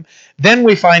with Him, then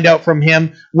we find out from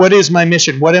Him, what is my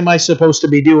mission? What am I supposed to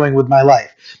be doing with my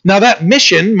life? Now, that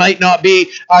mission might not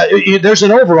be, there's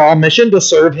an overall mission to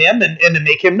serve Him and to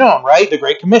make Him known, right? The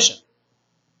Great Commission.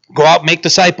 Go out and make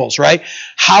disciples, right?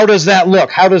 How does that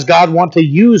look? How does God want to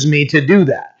use me to do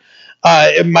that?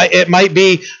 It might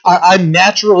be I'm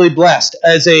naturally blessed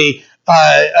as a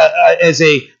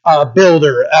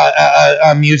builder,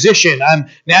 a musician. I'm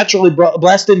naturally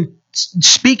blessed in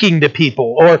speaking to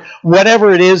people, or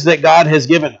whatever it is that God has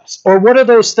given us. Or what are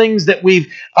those things that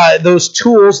those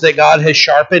tools that God has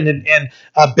sharpened and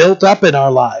built up in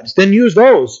our lives? Then use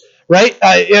those, right?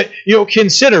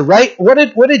 Consider, right? What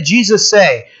did Jesus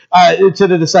say to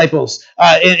the disciples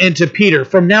and to Peter?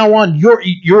 From now on,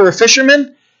 you're a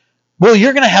fisherman. Well,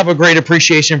 you're going to have a great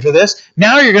appreciation for this.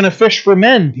 Now you're going to fish for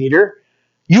men, Peter.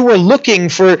 You were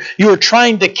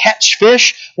trying to catch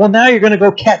fish. Well, now you're going to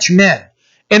go catch men.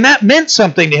 And that meant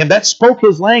something to him. That spoke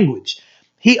his language.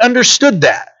 He understood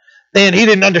that. And he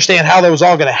didn't understand how that was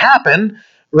all going to happen,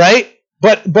 right?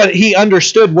 But he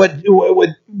understood what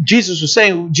Jesus was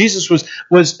saying. Jesus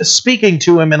was speaking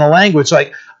to him in a language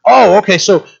like, oh, okay,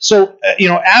 so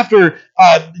after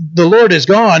the Lord is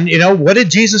gone, what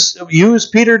did Jesus use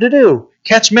Peter to do?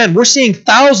 Catch men. We're seeing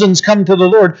thousands come to the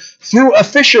Lord through a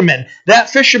fisherman. That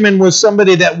fisherman was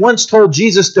somebody that once told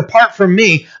Jesus, "Depart from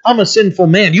me, I'm a sinful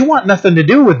man. You want nothing to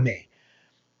do with me."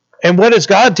 And what does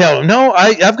God tell him? No,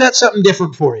 I've got something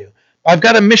different for you. I've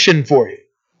got a mission for you.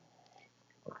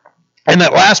 And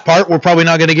that last part, we're probably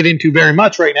not going to get into very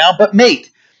much right now, but mate.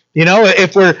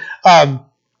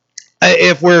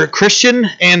 If we're Christian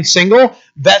and single,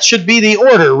 that should be the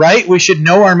order, right? We should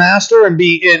know our master and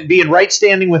be in right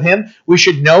standing with him. We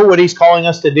should know what he's calling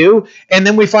us to do, and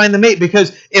then we find the mate.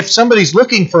 Because if somebody's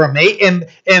looking for a mate and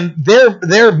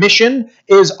their mission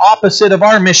is opposite of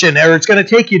our mission, or it's going to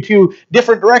take you to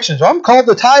different directions. Well, I'm called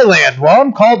to Thailand. Well,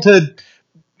 I'm called to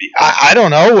I don't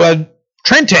know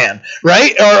Trenton,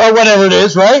 right, or whatever it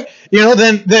is, right?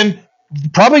 Then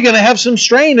probably going to have some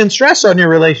strain and stress on your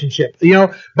relationship,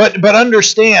 but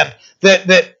understand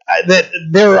that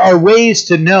there are ways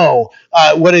to know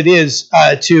what it is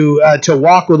to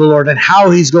walk with the Lord, and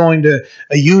how he's going to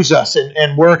use us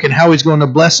and work, and how he's going to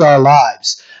bless our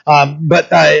lives.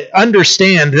 But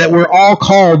understand that we're all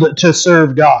called to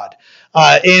serve God.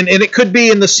 And it could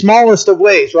be in the smallest of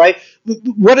ways, right?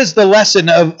 What is the lesson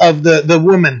of the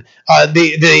woman,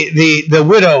 the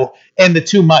widow, and the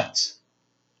two mites?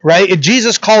 Right?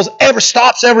 Jesus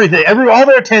stops everything, all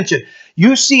their attention.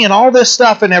 You see in all this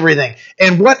stuff and everything.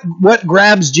 And what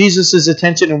grabs Jesus'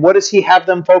 attention, and what does he have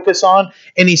them focus on?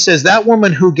 And he says that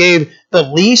woman who gave the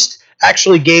least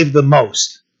actually gave the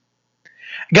most.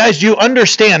 Guys, do you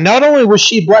understand? Not only was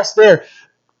she blessed there,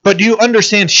 but do you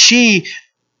understand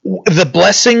the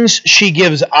blessings she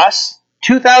gives us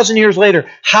 2,000 years later?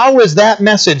 How is that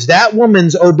message, that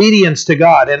woman's obedience to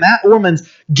God, and that woman's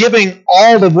giving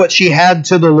all of what she had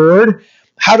to the Lord,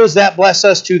 how does that bless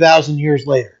us 2,000 years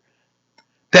later?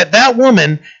 That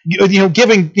woman,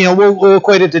 giving, we'll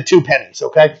equate it to 2 pennies,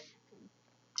 okay?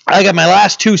 I got my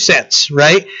last 2 cents,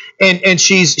 right? And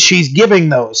she's giving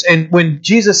those. And when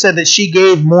Jesus said that she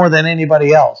gave more than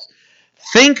anybody else,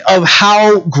 think of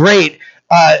how great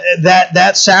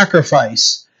that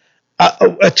sacrifice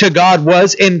to God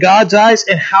was in God's eyes,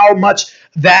 and how much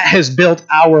that has built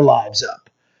our lives up.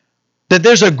 That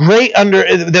there's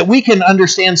that we can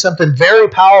understand something very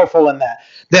powerful in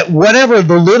that whatever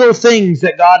the little things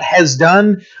that God has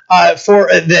done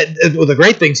the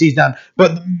great things he's done,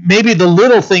 but maybe the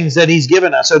little things that he's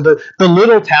given us, or the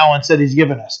little talents that he's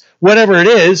given us, whatever it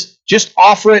is, just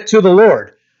offer it to the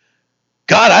Lord.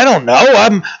 God, I don't know.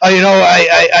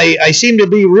 I seem to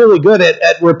be really good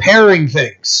at repairing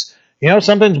things.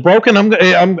 Something's broken.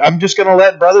 I'm just going to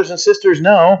let brothers and sisters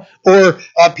know, or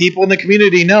people in the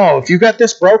community know. If you got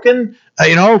this broken,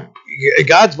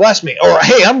 God's blessed me. Or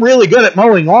hey, I'm really good at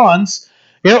mowing lawns.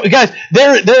 Guys,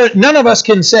 none of us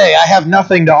can say I have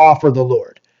nothing to offer the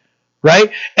Lord,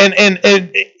 right?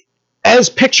 And as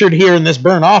pictured here in this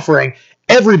burnt offering,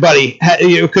 everybody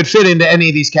could fit into any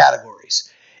of these categories.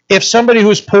 If somebody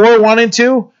who's poor wanted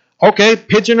to, okay,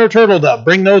 pigeon or turtle dove,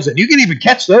 bring those in. You can even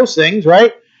catch those things,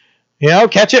 right?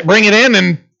 Catch it, bring it in,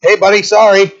 and hey, buddy,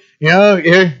 sorry.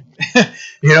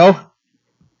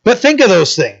 But think of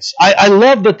those things. I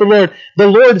love that the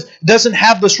Lord doesn't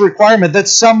have this requirement that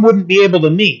some wouldn't be able to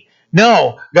meet.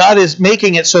 No, God is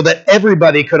making it so that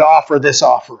everybody could offer this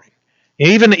offering,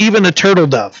 even a turtle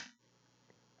dove.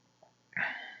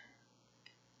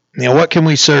 What can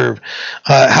we serve?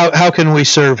 How can we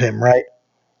serve him, right?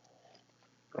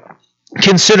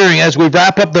 Considering, as we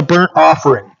wrap up the burnt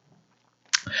offering,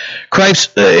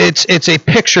 Christ, it's a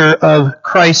picture of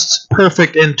Christ's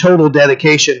perfect and total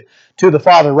dedication to the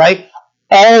Father, right?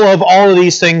 All of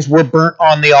these things were burnt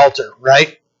on the altar,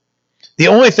 right? The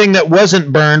only thing that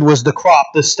wasn't burned was the crop,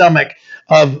 the stomach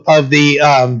of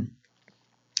the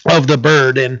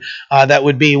bird, and that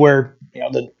would be where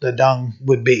the dung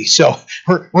would be. So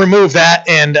remove that,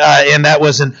 and that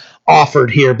wasn't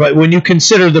offered here. But when you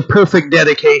consider the perfect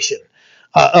dedication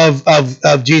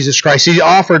of Jesus Christ, he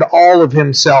offered all of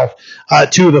himself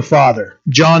to the Father.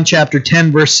 John chapter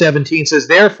 10, verse 17 says,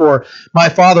 "Therefore my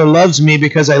Father loves me,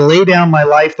 because I lay down my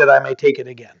life that I may take it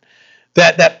again."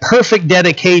 That perfect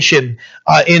dedication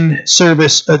in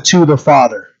service to the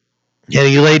Father. And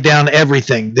he laid down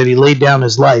everything, that he laid down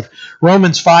his life.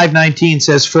 Romans 5:19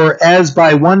 says, "For as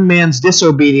by one man's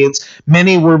disobedience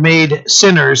many were made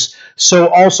sinners, so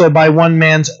also by one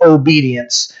man's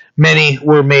obedience many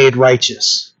were made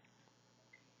righteous."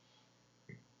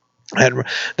 And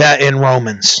that in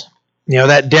Romans,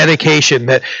 that dedication,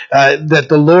 that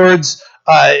the Lord's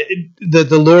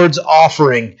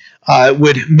offering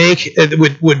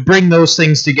would bring those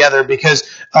things together, because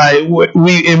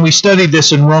we studied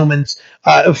this in Romans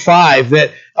 5,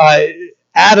 that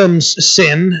Adam's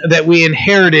sin, that we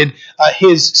inherited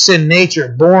his sin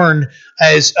nature, born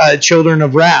as children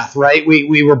of wrath, right?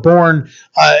 We were born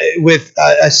with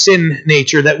a sin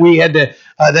nature that we had to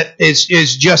that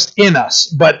is just in us.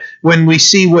 But when we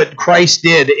see what Christ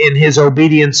did in his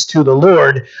obedience to the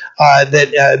Lord,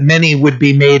 that many would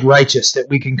be made righteous, that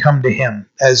we can come to him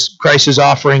as Christ is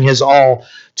offering his all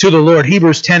to the Lord.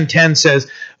 Hebrews 10:10 says,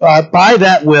 "By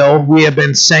that will we have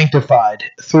been sanctified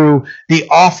through the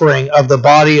offering of the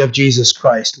body of Jesus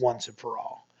Christ once and for all."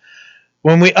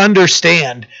 When we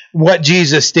understand what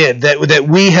Jesus did, that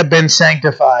we have been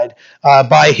sanctified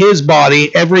by his body,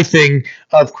 everything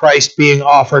of Christ being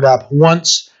offered up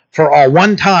once for all,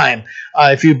 one time.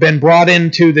 If you've been brought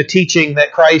into the teaching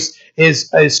that Christ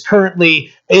is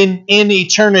currently in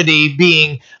eternity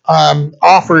being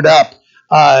offered up,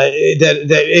 that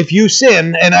if you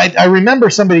sin, and I remember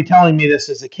somebody telling me this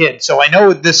as a kid, so I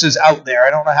know this is out there.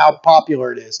 I don't know how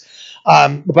popular it is,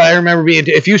 but I remember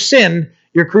if you sin,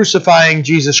 you're crucifying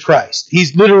Jesus Christ.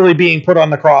 He's literally being put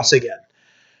on the cross again.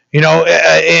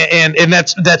 And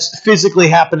that's physically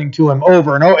happening to him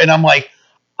over and over. And I'm like,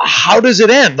 how does it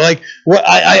end? Like, what?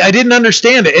 I didn't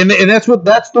understand it, and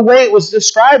that's the way it was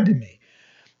described to me,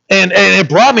 and it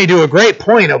brought me to a great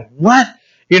point of what.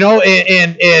 And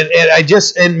I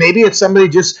just, and maybe it's somebody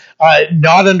just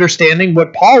not understanding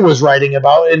what Paul was writing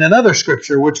about in another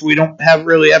scripture, which we don't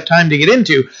really have time to get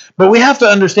into. But we have to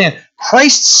understand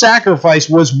Christ's sacrifice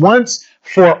was once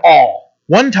for all,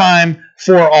 one time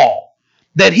for all.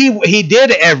 That he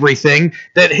did everything,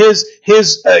 that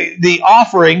the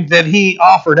offering that he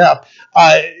offered up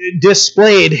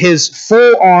displayed his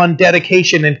full-on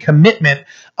dedication and commitment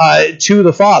to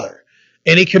the Father.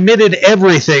 And he committed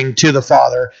everything to the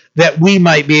Father that we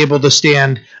might be able to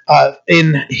stand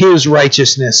in his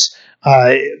righteousness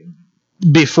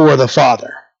before the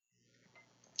Father.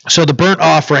 So the burnt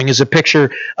offering is a picture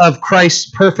of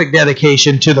Christ's perfect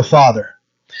dedication to the Father.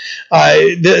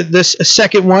 This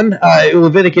second one,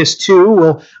 Leviticus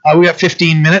 2, we got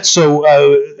 15 minutes, so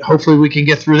hopefully we can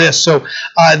get through this. So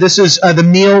this is the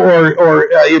meal, or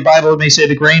your Bible may say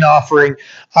the grain offering,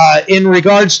 in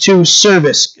regards to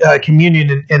service,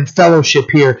 communion, and fellowship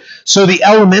here. So the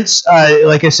elements,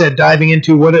 like I said, diving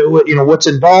into what's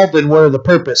involved and what are the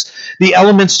purpose. The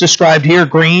elements described here: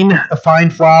 grain, fine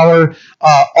flour,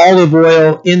 olive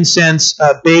oil, incense,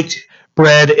 baked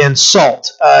bread, and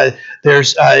salt.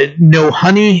 There's no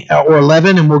honey or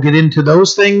leaven, and we'll get into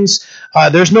those things.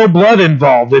 There's no blood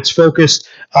involved. It's focused,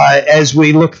 as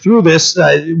we look through this,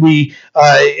 and we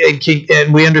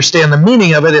understand the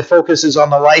meaning of it. It focuses on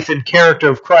the life and character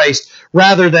of Christ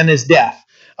rather than his death.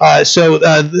 So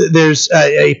there's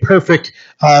a perfect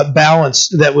balance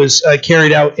that was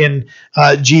carried out in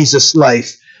Jesus'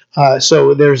 life.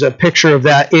 So there's a picture of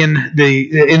that in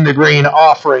the grain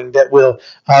offering that we'll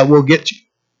get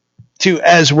to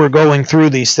as we're going through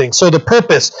these things. So the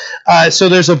purpose, so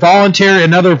there's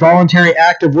another voluntary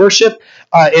act of worship.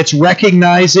 It's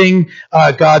recognizing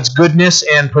God's goodness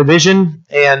and provision,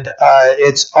 and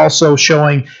it's also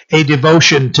showing a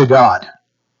devotion to God.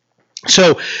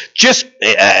 So just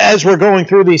as we're going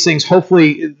through these things,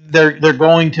 hopefully they're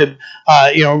going to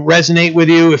resonate with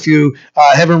you. If you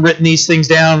haven't written these things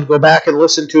down, go back and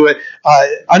listen to it.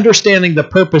 Understanding the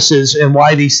purposes and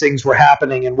why these things were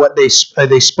happening and what they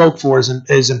spoke for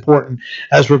is important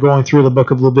as we're going through the book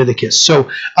of Leviticus. So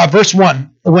verse 1,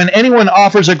 when anyone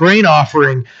offers a grain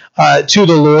offering to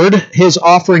the Lord, his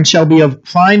offering shall be of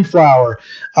fine flour,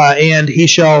 and he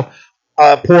shall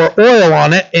pour oil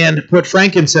on it and put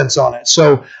frankincense on it.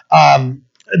 So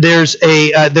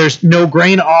there's no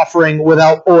grain offering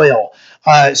without oil.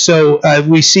 So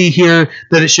we see here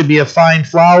that it should be a fine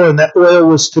flour, and that oil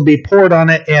was to be poured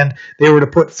on it, and they were to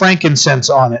put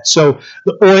frankincense on it. So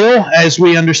the oil, as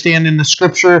we understand in the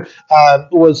scripture,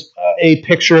 was a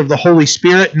picture of the Holy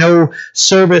Spirit. No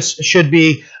service should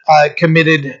be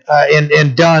committed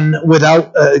and done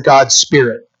without God's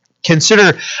Spirit.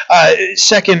 Consider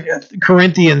 2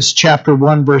 Corinthians chapter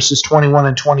 1, verses 21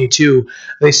 and 22.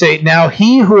 They say, "Now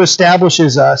he who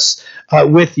establishes us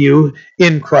with you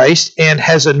in Christ and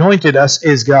has anointed us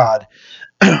is God,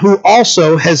 who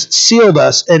also has sealed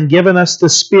us and given us the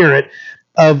Spirit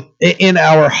of in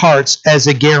our hearts as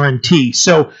a guarantee."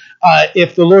 So,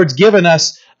 if the Lord's given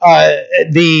us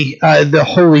the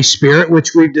Holy Spirit,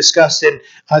 which we've discussed in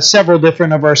several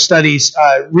different of our studies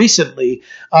recently,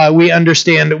 we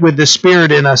understand with the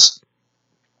Spirit in us,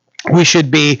 we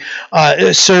should be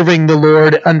serving the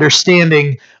Lord,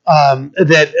 understanding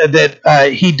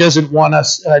that He doesn't want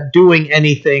us doing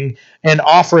anything and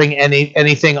offering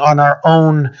anything on our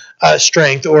own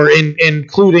strength, or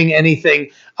including anything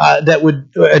that would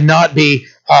not be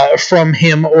from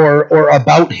Him or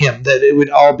about Him. That it would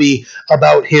all be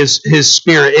about His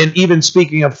Spirit. And even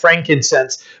speaking of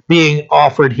frankincense being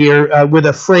offered here with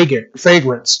a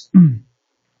fragrance.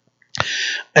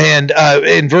 And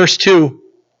in verse 2.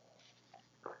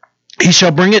 He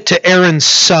shall bring it to Aaron's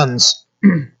sons,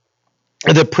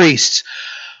 the priests,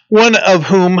 one of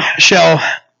whom shall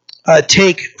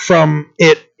take from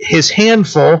it his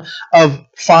handful of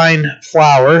fine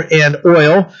flour and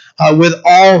oil with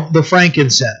all the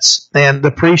frankincense. And the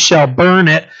priest shall burn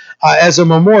it as a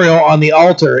memorial on the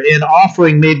altar, an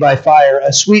offering made by fire,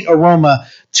 a sweet aroma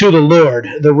to the Lord.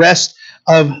 The rest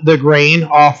of the grain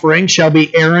offering shall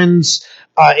be Aaron's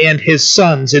and his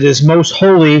sons. It is most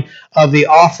holy of the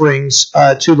offerings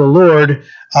to the Lord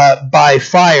by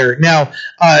fire. Now,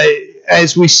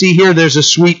 as we see here, there's a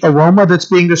sweet aroma that's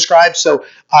being described. So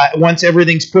once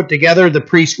everything's put together, the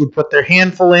priest would put their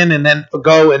handful in and then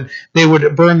go and they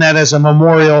would burn that as a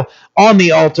memorial on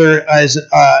the altar as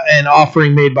an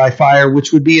offering made by fire,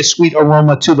 which would be a sweet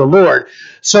aroma to the Lord.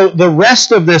 So the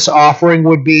rest of this offering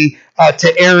would be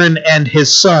to Aaron and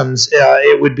his sons.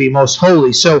 It would be most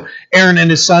holy. So Aaron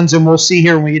and his sons, and we'll see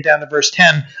here when we get down to verse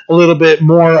 10 a little bit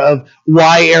more of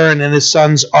why Aaron and his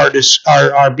sons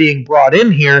are being brought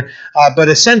in here. But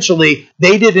essentially,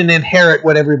 they didn't inherit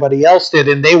what everybody else did,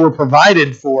 and they were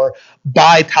provided for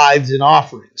by tithes and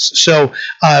offerings. So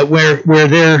where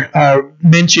they're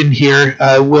mentioned here,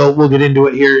 we'll get into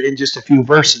it here in just a few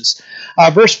verses.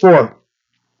 Verse 4.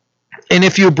 And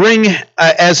if you bring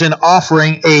as an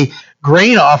offering a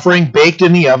grain offering baked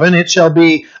in the oven, it shall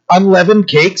be unleavened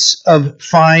cakes of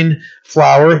fine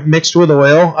flour mixed with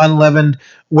oil, unleavened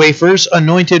wafers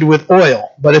anointed with oil.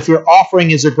 But if your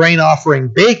offering is a grain offering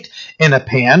baked in a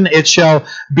pan, it shall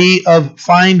be of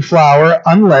fine flour,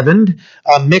 unleavened,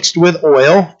 mixed with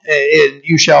oil.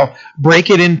 You shall break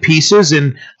it in pieces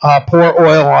and pour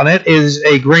oil on it. It is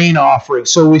a grain offering.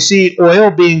 So we see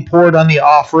oil being poured on the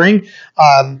offering.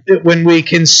 When we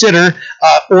consider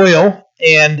oil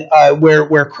and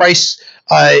where Christ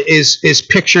is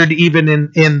pictured even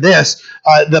in this,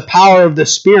 the power of the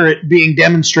Spirit being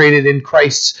demonstrated in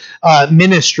Christ's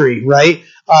ministry, right?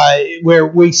 Where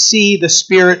we see the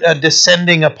Spirit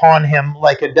descending upon him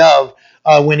like a dove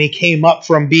when he came up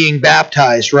from being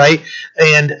baptized, right?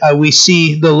 And we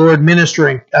see the Lord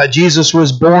ministering. Jesus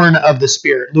was born of the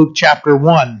Spirit, Luke chapter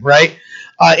 1, right?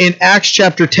 In Acts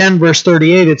chapter 10, verse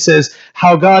 38, it says,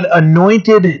 how God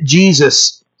anointed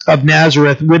Jesus of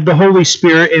Nazareth with the Holy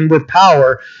Spirit and with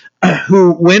power,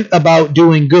 who went about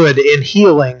doing good and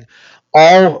healing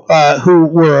all who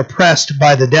were oppressed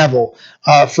by the devil,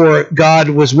 for God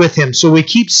was with him. So we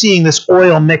keep seeing this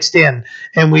oil mixed in,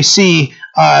 and we see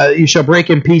you shall break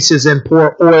in pieces and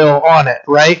pour oil on it,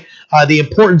 right? The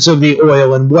importance of the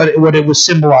oil and what it was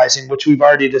symbolizing, which we've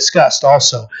already discussed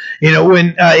also. You know,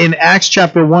 when in Acts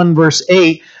chapter 1, verse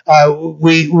 8,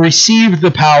 we received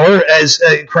the power as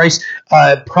Christ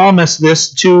promised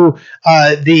this to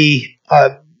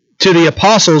the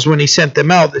apostles when he sent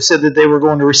them out. They said that they were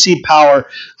going to receive power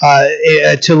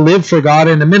to live for God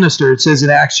and to minister. It says in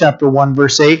Acts chapter 1,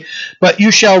 verse 8, but you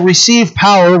shall receive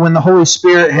power when the Holy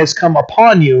Spirit has come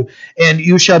upon you, and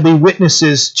you shall be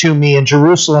witnesses to me in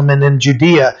Jerusalem and in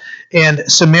Judea and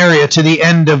Samaria to the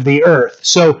end of the earth.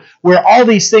 So where all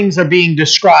these things are being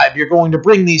described, you're going to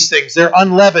bring these things. They're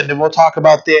unleavened, and we'll talk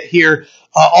about that here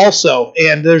also.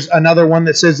 And there's another one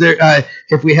that says there,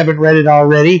 if we haven't read it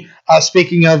already,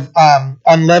 speaking of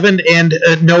unleavened and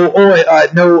no oil,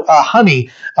 no honey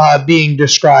being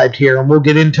described here, and we'll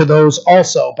get into those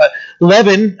also. But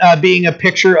leaven being a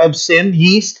picture of sin,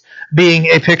 yeast being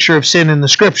a picture of sin in the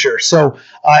Scripture. So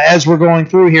as we're going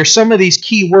through here, some of these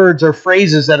key words or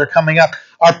phrases that are coming up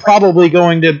are probably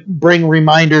going to bring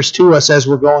reminders to us as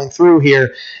we're going through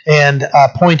here and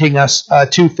pointing us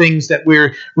to things that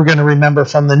we're going to remember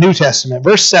from the New Testament.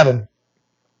 Verse 7.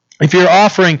 If your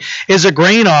offering is a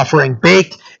grain offering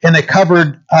baked in a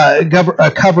covered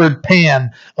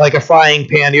pan, like a frying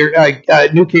pan,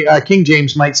 King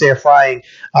James might say a frying.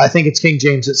 I think it's King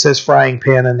James that says frying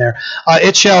pan in there.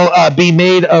 It shall be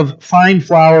made of fine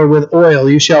flour with oil.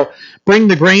 You shall bring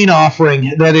the grain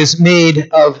offering that is made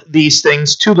of these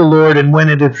things to the Lord, and when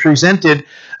it is presented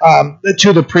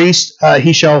to the priest,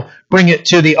 he shall bring it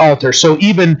to the altar. So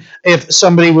even if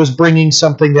somebody was bringing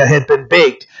something that had been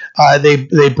baked,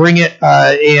 they bring it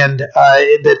and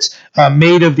that's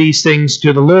made of these things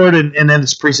to the Lord, and then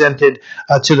it's presented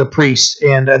to the priest,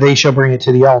 and they shall bring it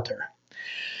to the altar.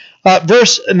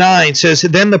 Verse 9 says,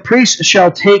 Then the priest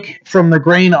shall take from the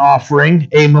grain offering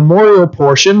a memorial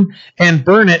portion and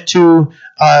burn it on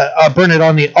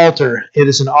the altar. It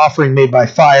is an offering made by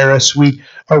fire, a sweet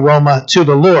aroma to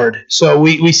the Lord. So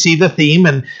we see the theme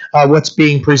and what's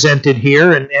being presented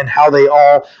here, and how they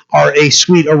all are a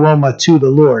sweet aroma to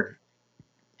the Lord.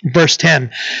 Verse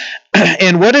 10,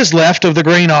 And what is left of the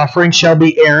grain offering shall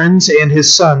be Aaron's and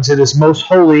his sons. It is most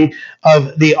holy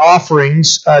of the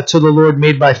offerings to the Lord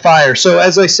made by fire. So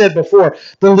as I said before,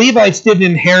 the Levites didn't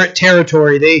inherit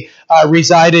territory. They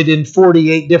resided in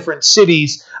 48 different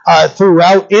cities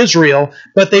throughout Israel,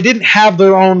 but they didn't have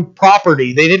their own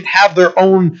property. They didn't have their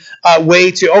own way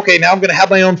to, okay, now I'm going to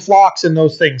have my own flocks and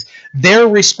those things. Their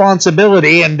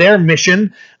responsibility and their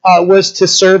mission was to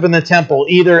serve in the temple,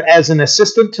 either as an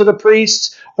assistant to the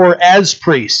priests or as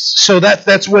priests. So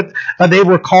that's what they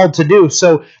were called to do.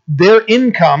 So their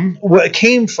income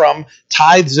came from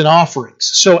tithes and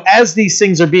offerings. So as these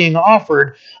things are being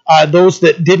offered, those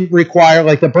that didn't require,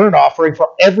 like the burnt offering, for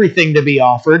everything to be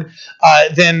offered,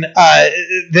 then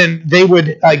they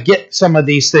would get some of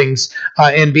these things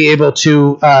and be able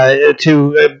to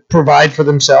provide for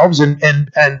themselves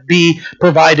and be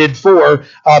provided for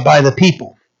by the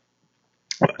people.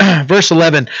 Verse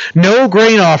 11, No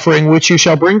grain offering which you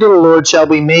shall bring to the Lord shall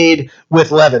be made with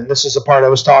leaven. This is the part I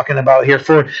was talking about here.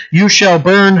 For you shall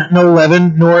burn no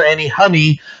leaven, nor any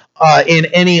honey in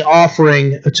any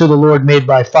offering to the Lord made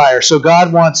by fire. So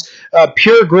God wants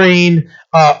pure grain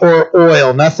or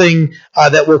oil, nothing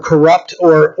that will corrupt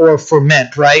or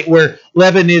ferment, right? Where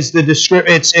leaven is the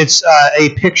description, it's a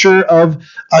picture of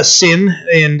sin,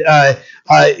 and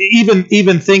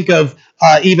even think of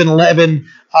even leaven,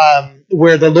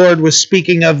 where the Lord was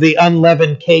speaking of the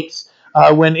unleavened cakes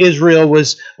when Israel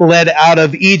was led out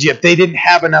of Egypt. They didn't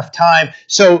have enough time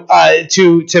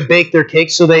to bake their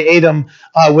cakes, so they ate them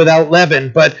without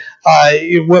leaven. But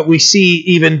what we see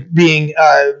even being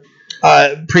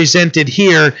presented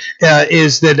here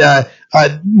is that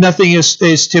nothing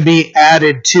is to be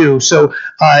added to. So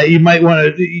you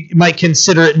might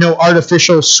consider it no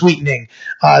artificial sweetening.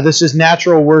 This is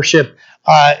natural worship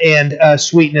and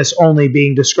sweetness only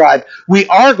being described. We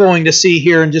are going to see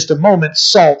here in just a moment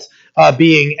salt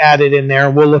being added in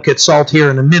there. We'll look at salt here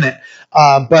in a minute.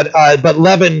 But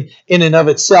leaven in and of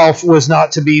itself was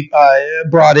not to be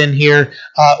brought in here,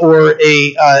 or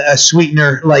a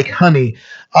sweetener like honey.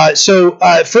 So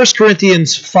 1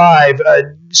 Corinthians 5,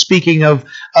 speaking of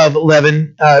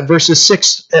leaven, verses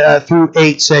 6 through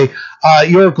 8 say,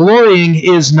 Your glorying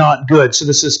is not good. So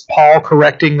this is Paul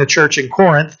correcting the church in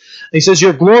Corinth. He says,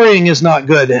 Your glorying is not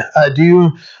good. Do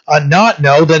you not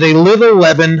know that a little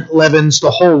leaven leavens the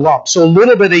whole lump? So a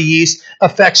little bit of yeast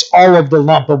affects all of the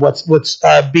lump of what's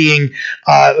being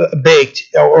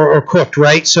baked or cooked,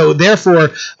 right? So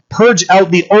therefore, purge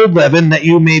out the old leaven, that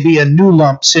you may be a new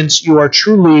lump, since you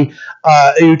truly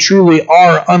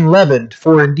are unleavened.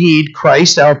 For indeed,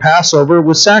 Christ, our Passover,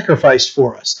 was sacrificed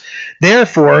for us.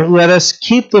 Therefore, let us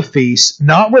keep the feast,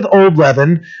 not with old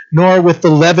leaven, nor with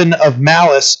the leaven of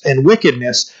malice and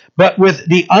wickedness, but with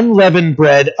the unleavened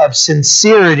bread of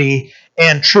sincerity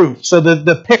and truth. So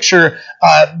the picture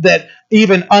that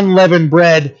even unleavened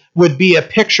bread would be a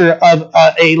picture of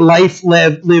a life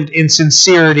lived in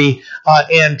sincerity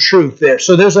and truth there.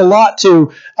 So there's a lot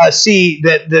to see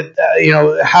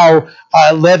that how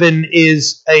leaven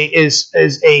is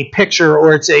a picture,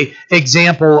 or it's a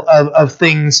example of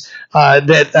things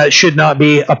that should not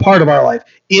be a part of our life.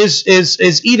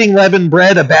 Is eating leavened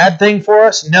bread a bad thing for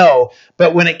us? No.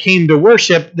 But when it came to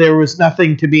worship, there was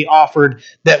nothing to be offered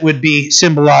that would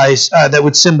symbolize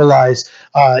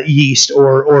yeast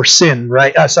or sin,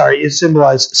 right? It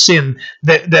symbolized sin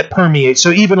that permeates.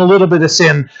 So even a little bit of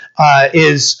sin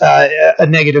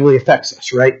negatively affects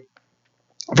us, right?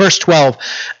 Verse 12,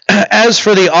 As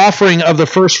for the offering of the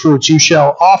firstfruits, you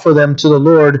shall offer them to the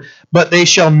Lord, but they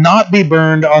shall not be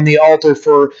burned on the altar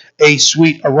for a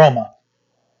sweet aroma.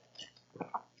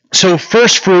 So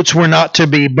firstfruits were not to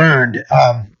be burned.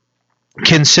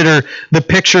 Consider the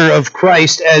picture of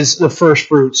Christ as the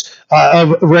firstfruits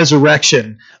of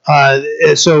resurrection.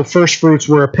 So firstfruits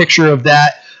were a picture of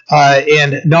that,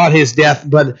 and not his death,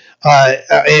 but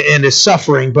and his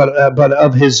suffering, but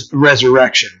of his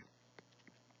resurrection.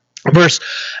 Verse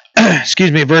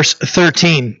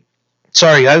 13.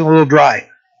 Sorry, I'm a little dry.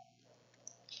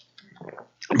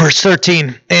 Verse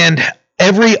 13, and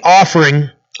every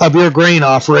offering of your grain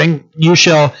offering you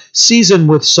shall season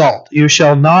with salt. You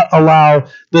shall not allow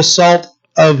the salt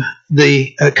of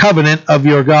the covenant of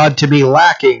your God to be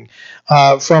lacking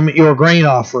from your grain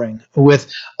offering.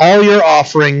 With all your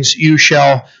offerings you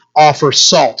shall offer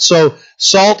salt. So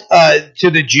salt to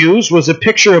the Jews was a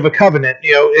picture of a covenant.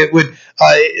 It would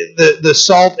the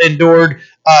salt endured.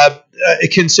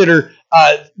 Consider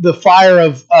the fire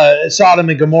of Sodom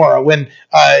and Gomorrah, when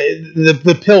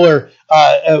the pillar,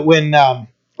 when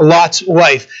Lot's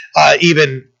wife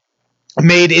even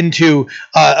made into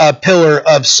a pillar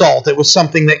of salt. It was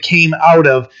something that came out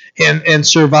of and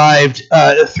survived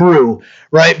through,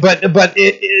 right? But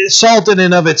salt in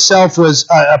and of itself was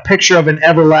a picture of an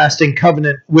everlasting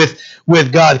covenant with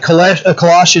God.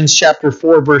 Colossians chapter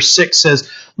 4 verse 6 says,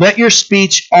 "Let your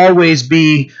speech always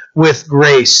be with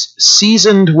grace,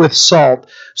 seasoned with salt,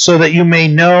 so that you may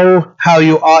know how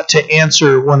you ought to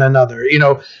answer one another."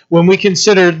 When we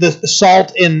consider the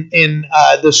salt in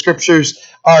the scriptures,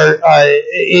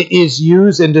 is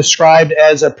used and described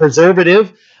as a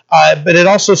preservative, but it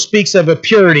also speaks of a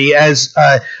purity as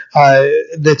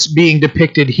that's being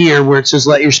depicted here, where it says,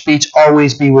 "Let your speech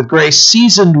always be with grace,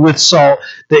 seasoned with salt,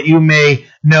 that you may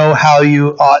know how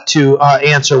you ought to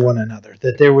answer one another."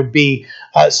 That there would be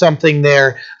something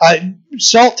there.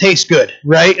 Salt tastes good,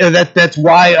 right? That's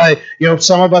why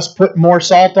some of us put more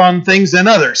salt on things than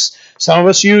others. Some of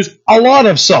us use a lot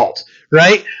of salt,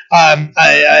 right?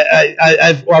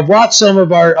 I've watched some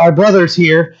of our brothers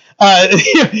here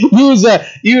use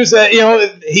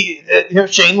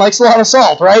Shane likes a lot of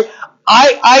salt, right?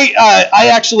 I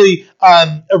actually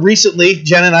recently,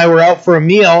 Jen and I were out for a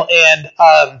meal, and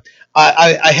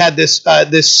I had this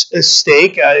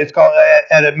steak. It's called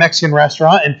at a Mexican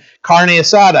restaurant, and carne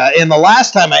asada. And the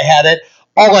last time I had it,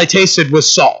 all I tasted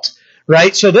was salt,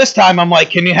 right? So this time I'm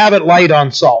like, can you have it light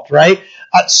on salt, right?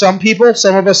 Some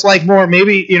of us like more.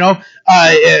 Maybe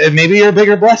maybe you're a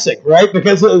bigger blessing, right?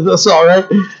 Because of the salt, right?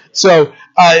 So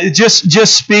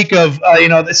just speak of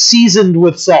the seasoned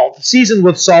with salt. Seasoned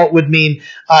with salt would mean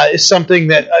something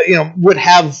that would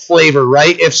have flavor,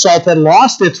 right? If salt had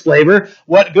lost its flavor,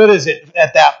 what good is it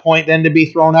at that point then to be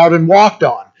thrown out and walked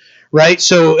on? Right,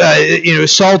 so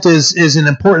salt is an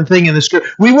important thing in the script.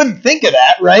 We wouldn't think of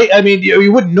that, right? I mean,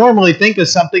 you wouldn't normally think of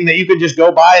something that you could just go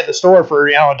buy at the store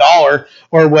for $1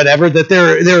 or whatever. That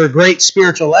there are great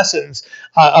spiritual lessons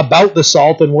about the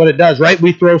salt and what it does, right?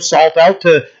 We throw salt out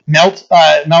to melt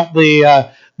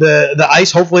the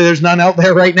ice. Hopefully, there's none out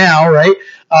there right now, right?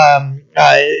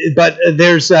 But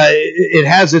it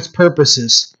has its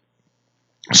purposes.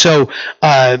 So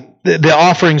the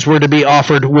offerings were to be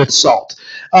offered with salt.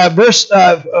 Verse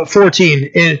 14,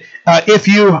 if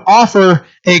you offer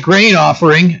a grain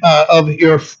offering of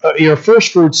your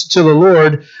first fruits to the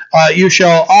Lord, you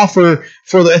shall offer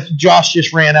for the... Josh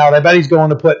just ran out. I bet he's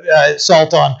going to put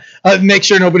salt on. Make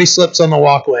sure nobody slips on the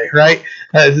walkway, right?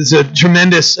 It's a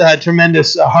tremendous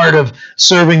heart of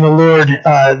serving the Lord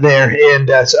there.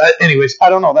 And anyways, I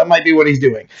don't know. That might be what he's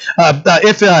doing.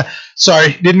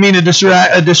 Sorry, didn't mean to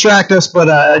distract us, but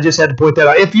I just had to point that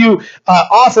out. If you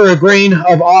offer a grain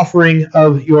of offering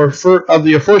of your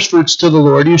first fruits to the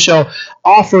Lord, you shall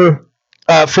offer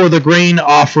for the grain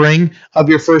offering of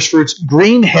your first fruits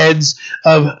green heads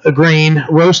of a grain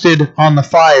roasted on the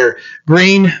fire,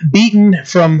 grain beaten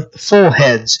from full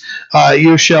heads.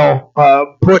 You shall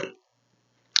put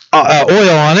oil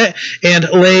on it and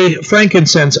lay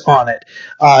frankincense on it.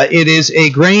 It is a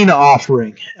grain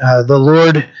offering. Then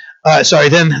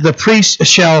the priest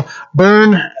shall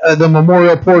burn the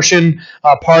memorial portion,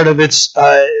 part of its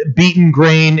beaten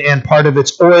grain and part of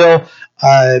its oil,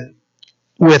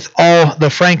 with all the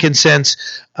frankincense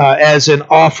as an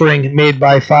offering made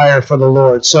by fire for the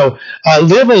Lord. So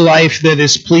live a life that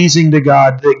is pleasing to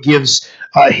God, that gives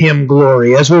Him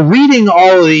glory. As we're reading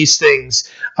all of these things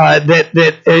that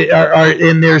are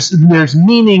and there's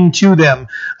meaning to them.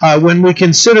 When we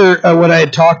consider what I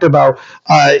had talked about,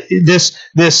 this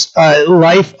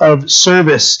life of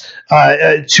service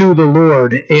to the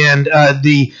Lord, and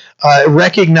the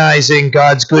recognizing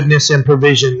God's goodness and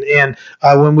provision, and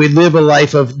when we live a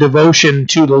life of devotion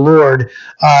to the Lord,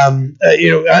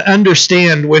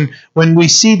 understand when we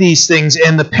see these things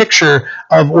and the picture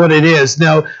of what it is.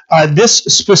 Now, this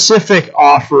specific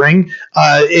offering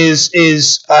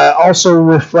is also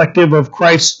reflective of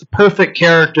Christ's perfect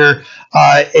character,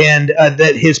 and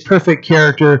that his perfect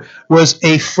character was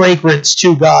a fragrance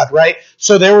to God, right?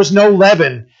 So there was no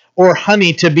leaven or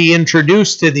honey to be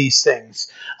introduced to these things.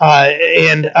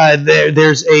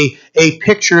 There's a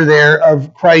picture there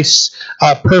of Christ's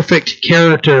perfect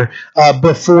character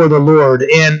before the Lord.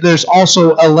 And there's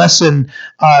also a lesson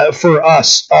for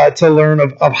us to learn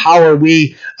of how are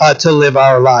we to live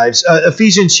our lives.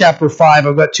 Ephesians chapter 5,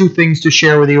 I've got two things to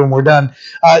share with you when we're done.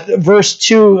 Verse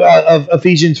 2 of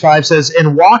Ephesians 5 says,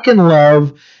 "And walk in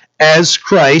love as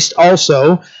Christ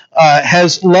also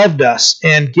has loved us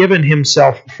and given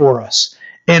himself for us,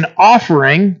 an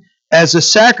offering as a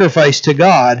sacrifice to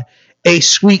God, a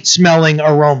sweet-smelling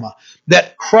aroma."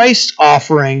 That Christ's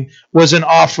offering was an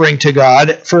offering to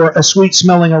God for a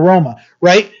sweet-smelling aroma,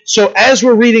 right? So as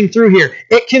we're reading through here,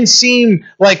 it can seem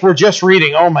like we're just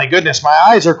reading, oh my goodness, my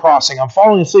eyes are crossing, I'm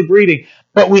falling asleep reading.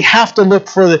 But we have to look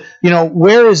for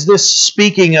where is this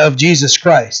speaking of Jesus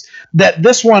Christ? That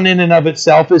this one in and of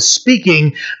itself is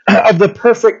speaking of the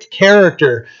perfect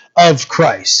character of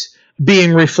Christ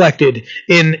being reflected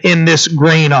in this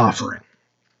grain offering.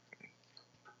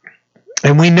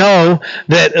 And we know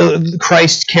that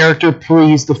Christ's character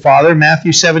pleased the Father.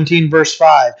 Matthew 17, verse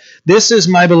 5. "This is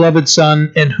my beloved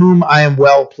Son, in whom I am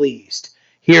well pleased."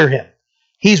 Hear him.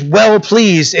 He's well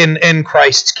pleased in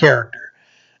Christ's character.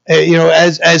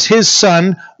 As his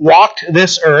Son walked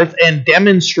this earth and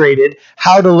demonstrated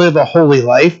how to live a holy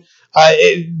life,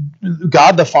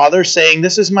 God the Father saying,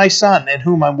 "This is my Son, in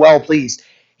whom I'm well pleased."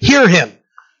 Hear him.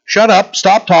 Shut up,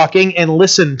 stop talking, and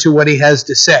listen to what he has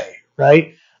to say,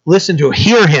 right? Listen to him.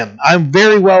 Hear him. I'm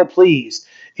very well pleased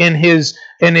in his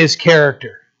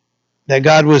character. That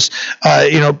God was,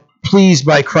 pleased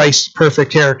by Christ's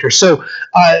perfect character. So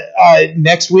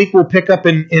next week we'll pick up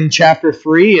in chapter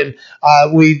 3, and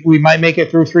we might make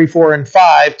it through 3, 4, and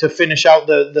 5 to finish out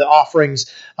the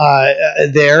offerings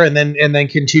there, and then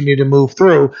continue to move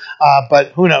through.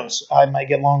 But who knows? I might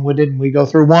get long-winded and we go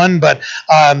through one. But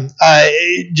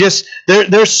just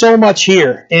there's so much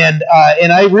here, and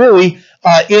I really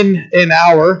in an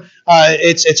hour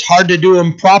it's hard to do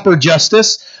them proper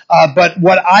justice. But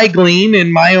what I glean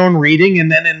in my own reading and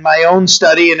then in my own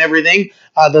study and everything,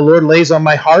 the Lord lays on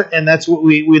my heart, and that's what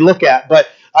we look at. But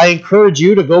I encourage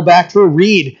you to go back through,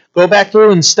 go back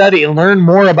through and study and learn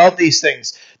more about these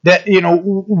things. That,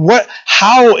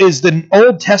 how is the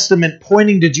Old Testament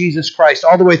pointing to Jesus Christ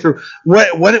all the way through?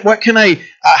 How can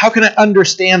I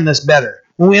understand this better?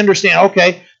 When we understand,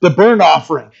 okay, the burnt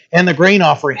offering and the grain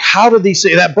offering, how do these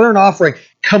say that burnt offering,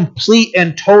 complete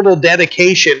and total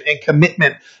dedication and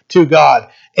commitment to God,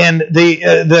 and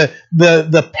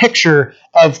the picture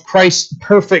of Christ's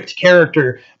perfect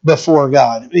character before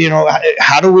God.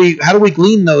 How do we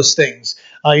glean those things?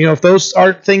 If those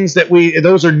aren't things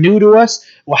those are new to us,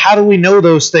 well, how do we know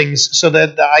those things so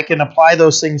that I can apply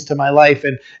those things to my life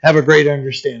and have a greater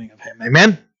understanding of Him?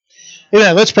 Amen.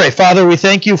 Amen. Let's pray. Father, we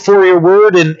thank you for your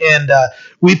word, and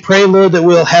we pray, Lord, that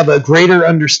we'll have a greater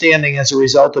understanding as a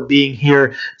result of being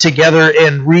here together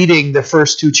and reading the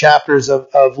first two chapters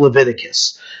of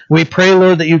Leviticus. We pray,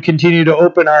 Lord, that you continue to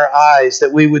open our eyes,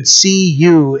 that we would see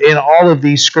you in all of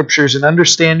these scriptures and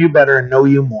understand you better and know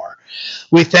you more.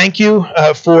 We thank you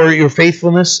for your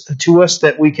faithfulness to us,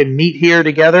 that we can meet here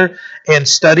together and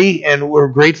study, and we're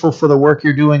grateful for the work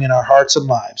you're doing in our hearts and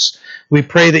lives. We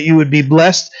pray that you would be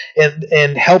blessed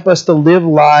and help us to live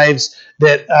lives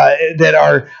that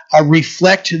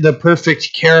reflect the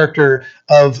perfect character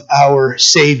of our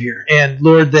Savior. And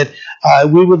Lord, that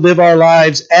we would live our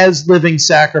lives as living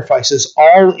sacrifices,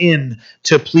 all in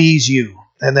to please you,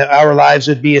 and that our lives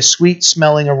would be a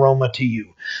sweet-smelling aroma to you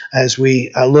as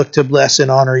we look to bless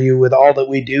and honor you with all that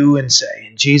we do and say.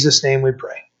 In Jesus' name we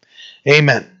pray.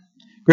 Amen.